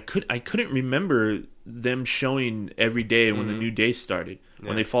 and I couldn't remember them showing every day when the new day started,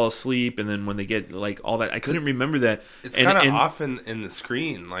 when they fall asleep, and then when they get like all that. I couldn't remember that. It's kind of off in the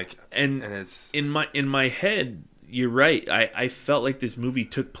screen, like, and it's in my head. You're right. I felt like this movie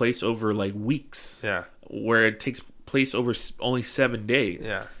took place over like weeks. Yeah. Where it takes place over only 7 days.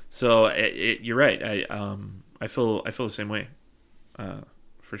 Yeah. So you're right. I feel the same way,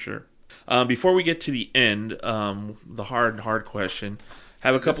 for sure. Before we get to the end, the hard question.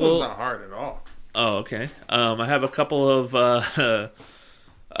 Have a couple. This one's not hard at all. Oh, okay. I have a couple of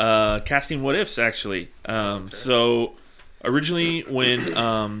casting what ifs actually. So originally,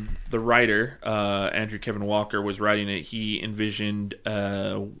 when the writer Andrew Kevin Walker was writing it, he envisioned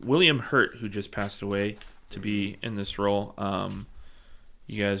William Hurt, who just passed away, to be in this role.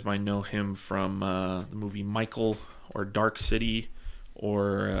 You guys might know him from the movie Michael or Dark City,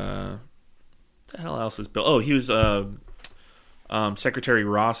 or the hell else is Bill? Oh, he was Secretary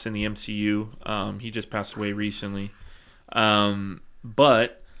Ross in the MCU. He just passed away recently.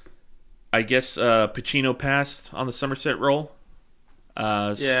 But I guess Pacino passed on the Somerset role.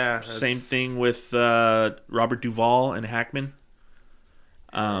 Yeah. Same thing with Robert Duvall and Hackman.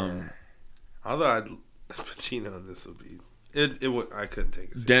 Although Pacino in this would be it would, I couldn't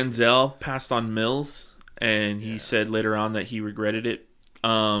take it seriously. Denzel passed on Mills, and he said later on that he regretted it.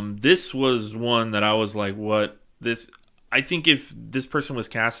 This was one that I was like, what? This? I think if this person was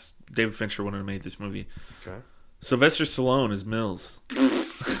cast, David Fincher wouldn't have made this movie. Okay. Sylvester Stallone is Mills.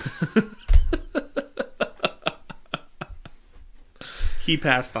 He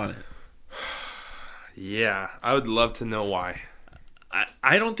passed on it. Yeah, I would love to know why.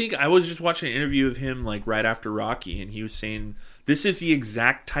 I don't think, I was just watching an interview of him like right after Rocky, and he was saying this is the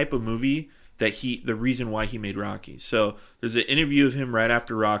exact type of movie that the reason why he made Rocky. So there's an interview of him right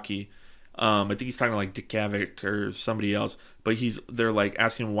after Rocky. I think he's talking to like Dick Cavett or somebody else, but they're like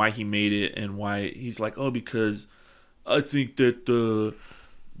asking him why he made it, and why he's like, oh, because I think that the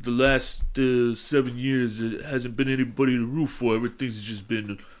last 7 years it hasn't been anybody to root for. Everything's just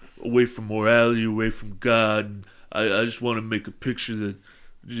been away from morality, away from God. And I just want to make a picture that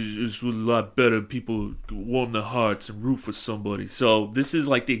it's a lot better. People warm their hearts and root for somebody. So this is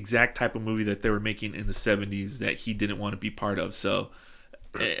like the exact type of movie that they were making in the 70s that he didn't want to be part of. So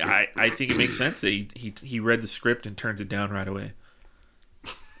I think it makes sense that he read the script and turns it down right away.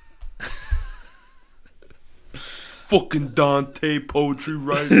 fucking Dante poetry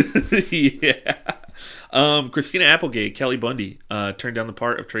writer. Yeah. Christina Applegate, Kelly Bundy, turned down the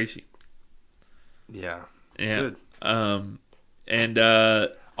part of Tracy. Yeah. Yeah. Good. And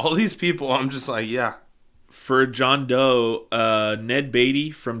all these people, I'm just like, yeah. For John Doe, Ned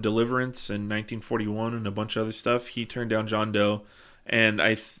Beatty from Deliverance in 1941 and a bunch of other stuff, he turned down John Doe. And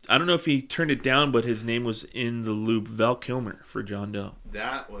I don't know if he turned it down, but his name was in the loop. Val Kilmer for John Doe.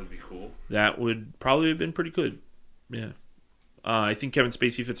 That would be cool. That would probably have been pretty good. Yeah. I think Kevin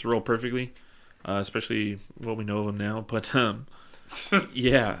Spacey fits the role perfectly, especially what we know of him now. But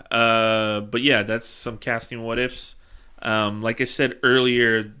yeah. But yeah, that's some casting what ifs. Like I said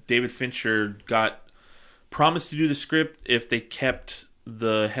earlier, David Fincher got promised to do the script if they kept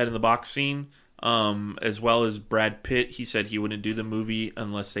the head in the box scene. As well as Brad Pitt, he said he wouldn't do the movie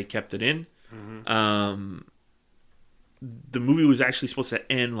unless they kept it in. Mm-hmm. The movie was actually supposed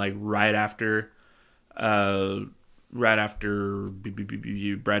to end like right after Brad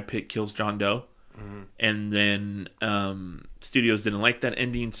Pitt kills John Doe, and then studios didn't like that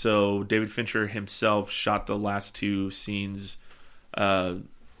ending, so David Fincher himself shot the last two scenes,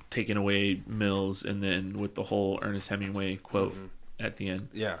 taking away Mills, and then with the whole Ernest Hemingway quote at the end.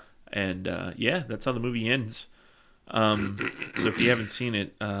 Yeah. And yeah, that's how the movie ends. So if you haven't seen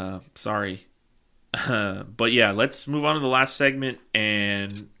it, sorry. But yeah, let's move on to the last segment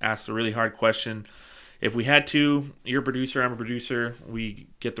and ask a really hard question. If we had to, you're a producer, I'm a producer, we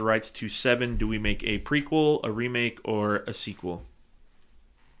get the rights to Seven. Do we make a prequel, a remake, or a sequel?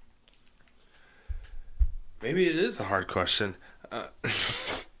 Maybe it is a hard question.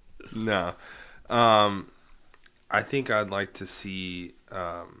 No. I think I'd like to see...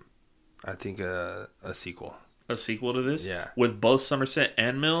 I think a sequel. A sequel to this? Yeah. With both Somerset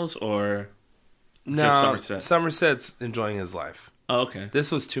and Mills, or no, just Somerset? Somerset's enjoying his life. Oh, okay.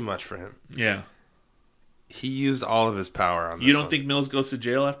 This was too much for him. Yeah. He used all of his power on this. You don't think Mills goes to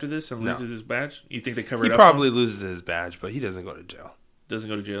jail after this and loses his badge? You think they cover it up? He probably loses his badge, but he doesn't go to jail. Doesn't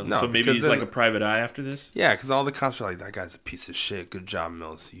go to jail? No, so maybe he's like a private eye after this? Yeah, because all the cops are like, that guy's a piece of shit. Good job,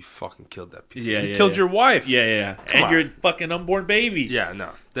 Mills. You fucking killed that piece of shit. He killed your wife. Yeah. And your fucking unborn baby. Yeah,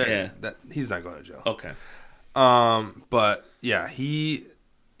 no. He's not going to jail. Okay. But yeah,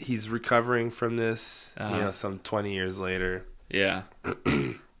 he's recovering from this, some 20 years later. Yeah.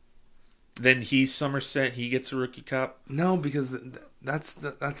 Then he's Somerset, he gets a rookie cop? No, because that's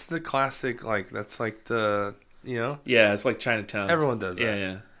the classic, like, that's like the... You know? Yeah, it's like Chinatown. Everyone does that.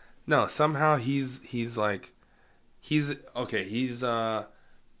 Yeah. No, somehow he's Matthew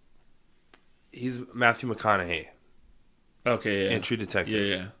McConaughey. Okay, yeah. In True Detective.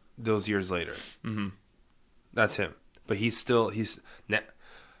 Yeah. Those years later. Mm-hmm. That's him. But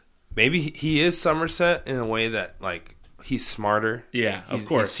maybe he is Somerset in a way that, like, he's smarter. Yeah, of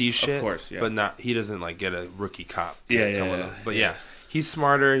course. He sees shit. Of course, yeah. But he doesn't, like, get a rookie cop. But yeah, he's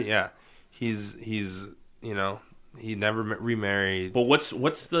smarter. Yeah. He's you know, he never remarried. But what's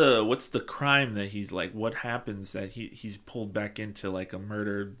the crime that he's like? What happens that he's pulled back into like a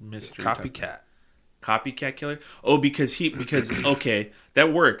murder mystery? Copycat killer? Oh, because okay,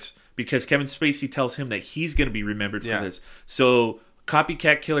 that works because Kevin Spacey tells him that he's going to be remembered for this. So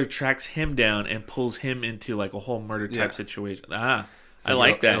copycat killer tracks him down and pulls him into like a whole murder type situation. I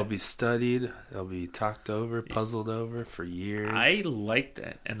like that. It'll be studied. It'll be talked over, puzzled over for years. I like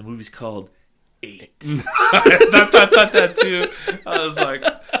that. And the movie's called 8. I thought that too. I was like,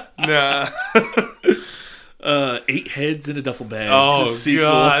 nah. 8 heads in a duffel bag. Oh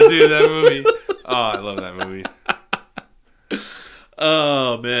god, dude, that movie. Oh, I love that movie.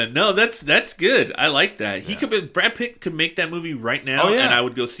 Oh man, no, that's good. I like that. Brad Pitt could make that movie right now, and I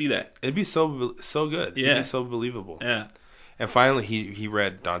would go see that. It'd be so good. Yeah, it'd be so believable. Yeah. And finally, he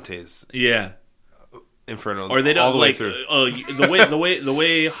read Dante's. Yeah. Inferno, or they don't all the like way through. the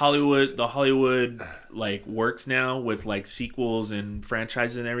way Hollywood like works now with like sequels and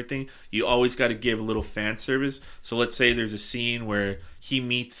franchises and everything. You always got to give a little fan service. So let's say there's a scene where he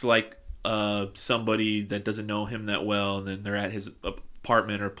meets like somebody that doesn't know him that well, and then they're at his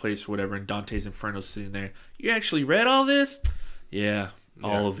apartment or place or whatever, and Dante's Inferno's sitting there. You actually read all this? Yeah,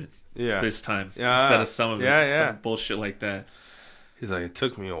 all of it. Yeah, this time instead of some of it. Some bullshit like that. He's like, it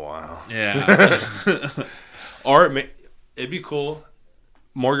took me a while. Yeah. Or it'd be cool.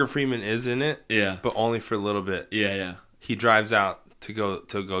 Morgan Freeman is in it. Yeah. But only for a little bit. Yeah. He drives out to go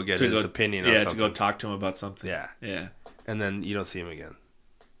get his opinion on something. Yeah, to go talk to him about something. Yeah. Yeah. And then you don't see him again.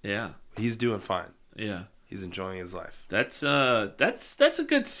 Yeah. He's doing fine. Yeah. He's enjoying his life. That's a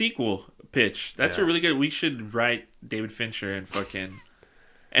good sequel pitch. That's a really good. We should write David Fincher and fucking.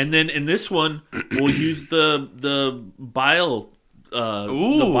 And then in this one, we'll use the bile.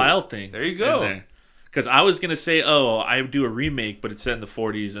 The bile thing. There you go. Because I was going to say, I do a remake, but it's set in the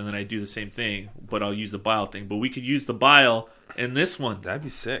 40s, and then I do the same thing, but I'll use the Bile thing. But we could use the Bile in this one. That'd be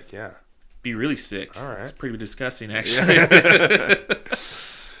sick, yeah. Be really sick. All right. It's pretty disgusting, actually.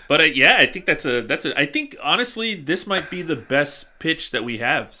 But I think that's a. I think honestly, this might be the best pitch that we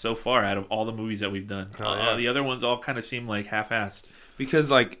have so far out of all the movies that we've done. The other ones all kind of seem like half-assed.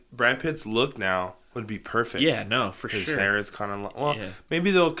 Because like Brad Pitt's look now would be perfect. Yeah, no, for His sure. hair is kind of maybe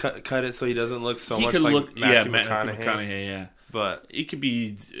they'll cut it so he doesn't look so much like Matthew McConaughey. Yeah, but it could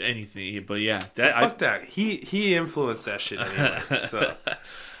be anything. But yeah, fuck that. He influenced that shit anyway. So.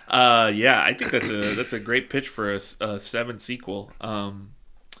 I think that's a great pitch for a 7 sequel.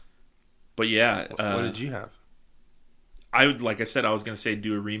 But yeah, what did you have? I would, like I said, I was gonna say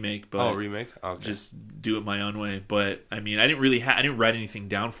do a remake, but remake, okay. Just do it my own way. But I mean, I didn't write anything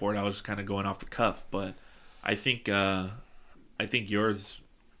down for it. I was just kind of going off the cuff. But I think yours,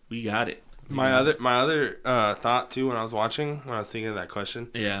 we got it. My other thought too when I was thinking of that question.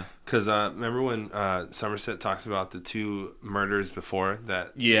 Yeah. Because remember when Somerset talks about the 2 murders before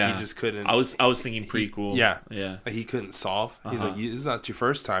that he just couldn't. I was thinking prequel. Like he couldn't solve. He's like, this is not your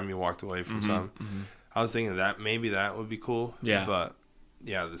first time you walked away from something. Mm-hmm. I was thinking that maybe that would be cool. Yeah. But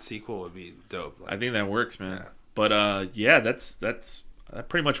yeah, the sequel would be dope. Like, I think that works, man. Yeah. But that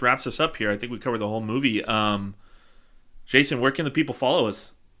pretty much wraps us up here. I think we covered the whole movie. Jason, where can the people follow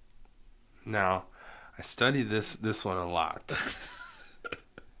us? Now, I studied this one a lot.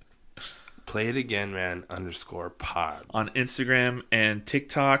 Play It Again, man, _pod. On Instagram and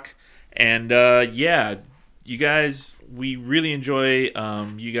TikTok. And, you guys, we really enjoy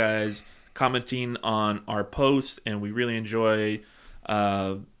you guys commenting on our posts, and we really enjoy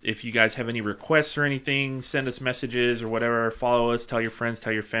if you guys have any requests or anything, send us messages or whatever. Follow us, tell your friends,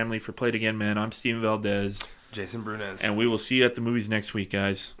 tell your family for Play It Again, man. I'm Steven Valdez. Jason Brunez. And we will see you at the movies next week,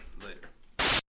 guys.